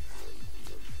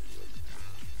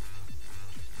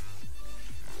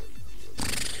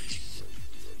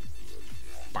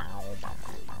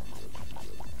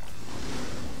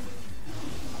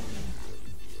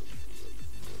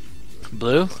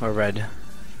 Blue or red?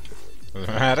 Doesn't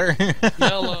matter.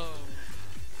 Yellow.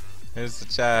 Here's the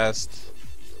chest.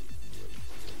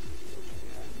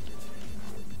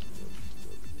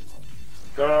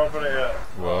 Don't open it yet.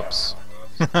 Whoops.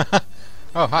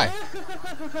 Oh, hi.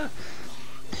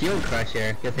 Shield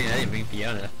Crusher. Good thing I didn't bring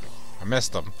Fiona. I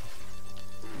missed him.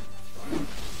 What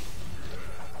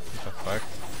the fuck?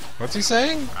 What's he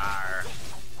saying?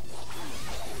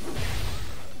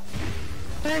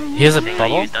 He has a Are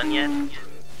bubble? you done yet?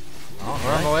 Oh,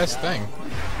 we're on the last thing.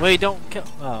 Wait, don't kill.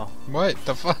 Oh. What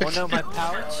the fuck? Oh no, my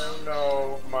pouch? Oh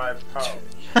no, my pouch.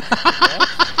 He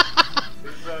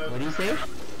said, What do you say?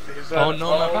 he said, Oh,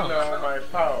 no, my pouch." no, my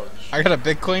pouch. I got a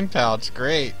big clean pouch.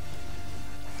 Great.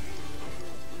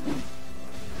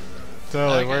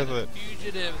 Totally I got worth the it.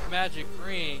 Fugitive magic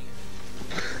ring.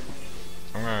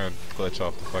 I'm gonna glitch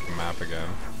off the fucking map again.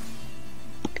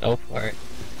 Go for it.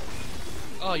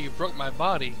 Oh, you broke my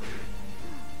body.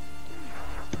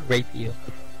 Break you.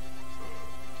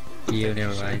 You,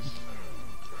 never mind.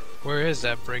 Where is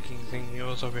that breaking thing? It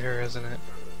was over here, isn't it?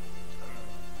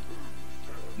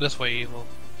 This way, evil.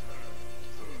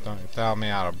 Don't tell me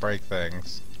how to break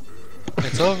things.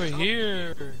 It's over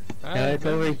here. No, it's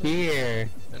over here.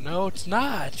 No, it's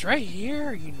not. It's right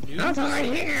here. You knew. No, it's over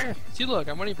here. See, look,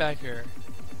 I'm already back here.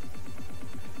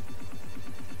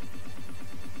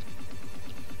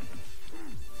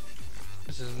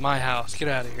 This is my house. Get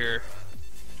out of here.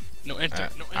 No enter.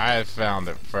 No enter. I found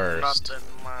it first. Not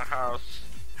in my house.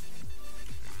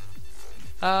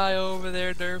 Hi over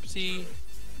there, Derpsy.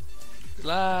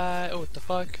 Lie. Oh, what the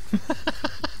fuck? What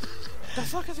the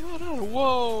fuck is going on?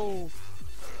 Whoa!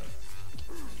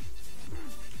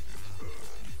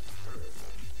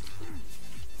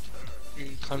 You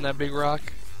can climb that big rock.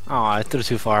 Oh, I threw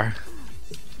too far.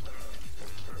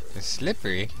 It's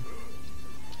slippery.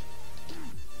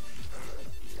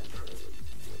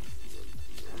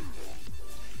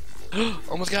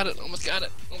 Almost got it. Almost got it.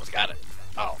 Almost got it.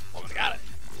 Oh, almost got it.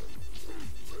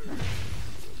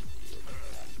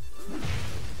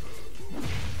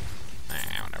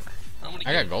 Nah, whatever. I'm gonna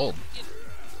I got gold. Get it.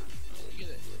 I'm gonna get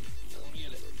it. I'm gonna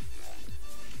get it.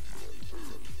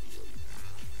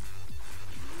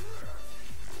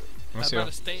 Let's see I'm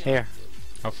about to stay in. Here.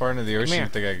 how far into the ocean here. you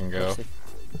think I can go. Let's see.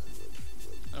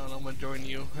 I don't know, I'm gonna join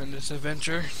you in this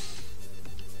adventure.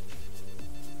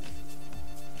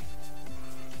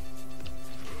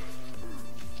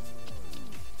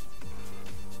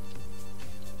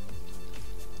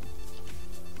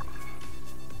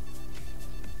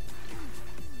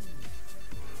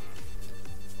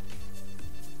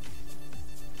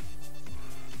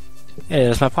 Hey,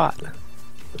 there's my pot.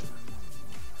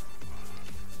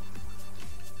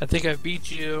 I think I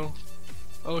beat you.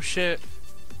 Oh shit.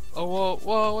 Oh whoa,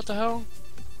 whoa, what the hell?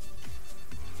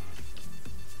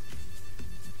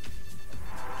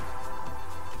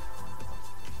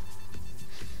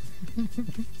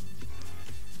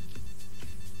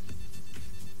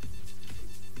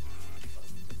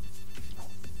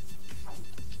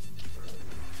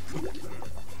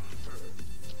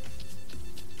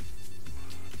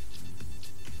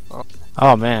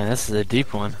 Oh man, this is a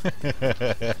deep one.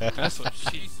 That's what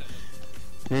she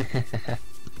said.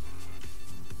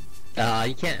 Aw,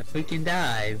 you can't freaking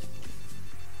dive.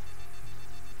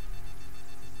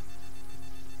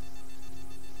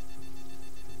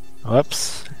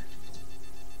 Whoops.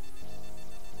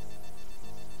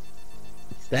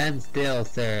 Stand still,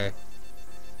 sir.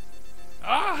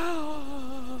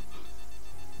 Ah!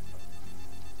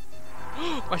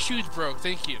 My shoes broke,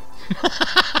 thank you.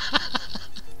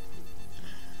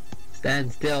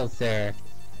 Stand still, sir.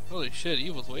 Holy shit,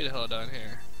 Evil's way the hell down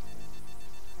here.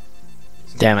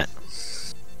 Damn it.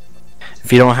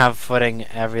 If you don't have footing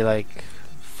every like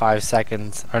 5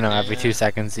 seconds, or no, every 2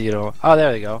 seconds, you don't. Oh,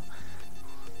 there we go.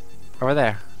 Over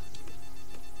there.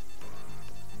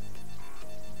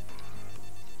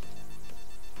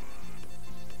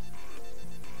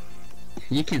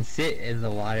 You can sit in the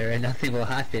water and nothing will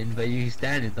happen, but you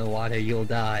stand in the water, you'll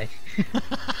die.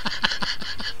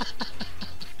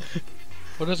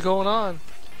 What is going on?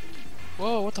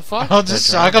 Whoa, what the fuck? I'll just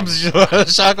shock absorb it.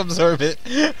 Shock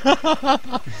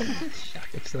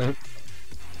absorb.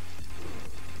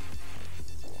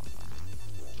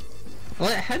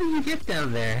 What? How do you get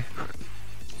down there?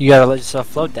 You gotta let yourself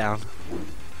float down.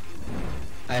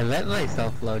 I let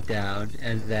myself float down,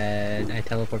 and then I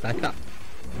teleport back up.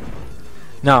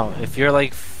 No, if you're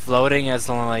like floating as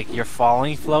in like you're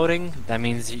falling floating, that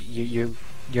means you're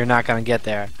not gonna get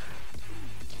there.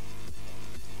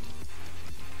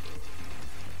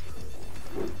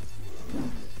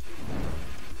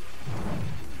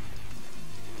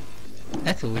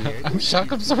 That's weird. I'm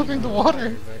shock absorbing the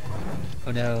water.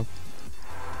 Oh no.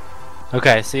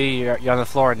 Okay, see, you're on the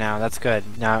floor now. That's good.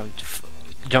 Now,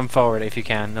 jump forward if you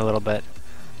can a little bit.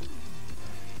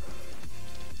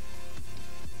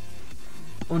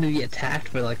 I want to be attacked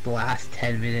for like the last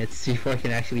 10 minutes before I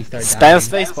can actually start Spam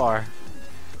dying. spacebar.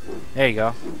 There you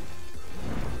go.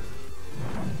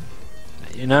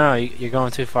 No, you're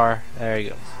going too far. There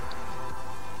you go.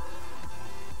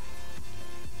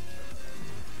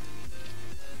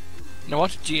 Now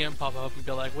watch GM pop up and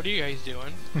be like, what are you guys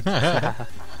doing?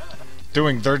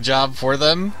 Doing their job for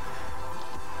them.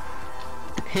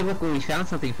 Hey look, we found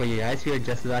something for you guys. We are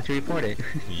just about to report it.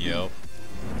 Yep.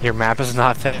 Your map is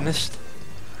not finished.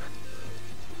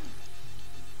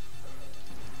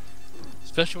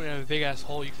 Especially when you have a big ass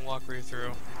hole you can walk right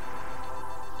through.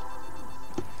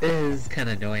 It is kind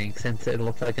of annoying since it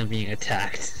looks like I'm being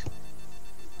attacked.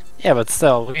 Yeah, but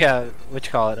still, we got what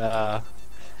you call it,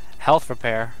 health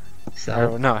repair.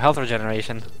 So, Or no, health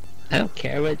regeneration. I don't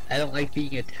care, but I don't like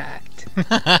being attacked.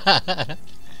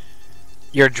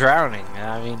 You're drowning.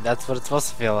 I mean, that's what it's supposed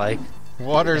to feel like.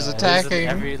 Water's attacking.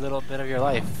 Every little bit of your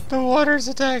life. The water's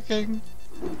attacking.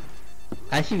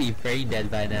 I should be brain dead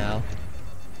by now.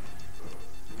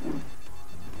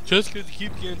 Just because you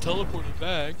keep getting teleported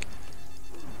back.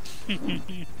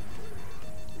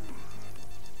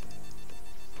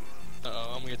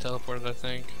 Uh-oh, I'm gonna get teleported, I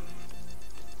think.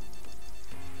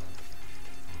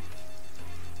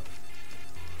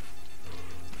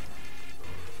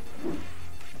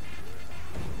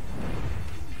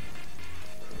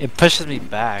 It pushes me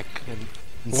back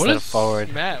instead of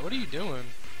forward. Matt, what are you doing?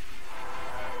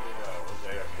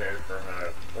 Okay, for a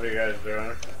minute. What are you guys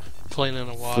doing? Playing in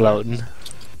the water. Floating.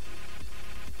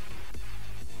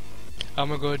 I'm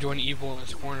gonna go join Evil in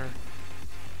this corner.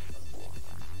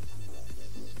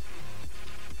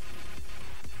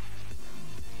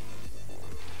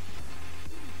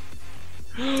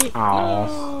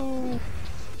 Oh.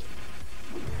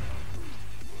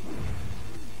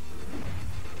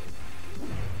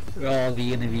 We're all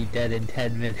gonna be dead in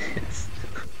 10 minutes.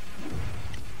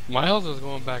 My health is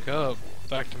going back up,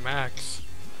 back to max.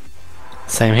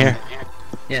 Same here.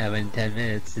 Yeah, but in 10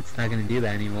 minutes, it's not gonna do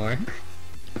that anymore.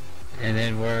 And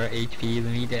then we're HP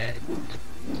gonna be dead.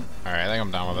 Alright, I think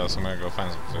I'm done with this. I'm gonna go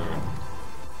find some food.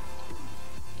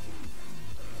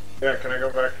 Yeah, can I go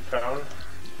back to town?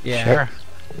 Yeah. Sure.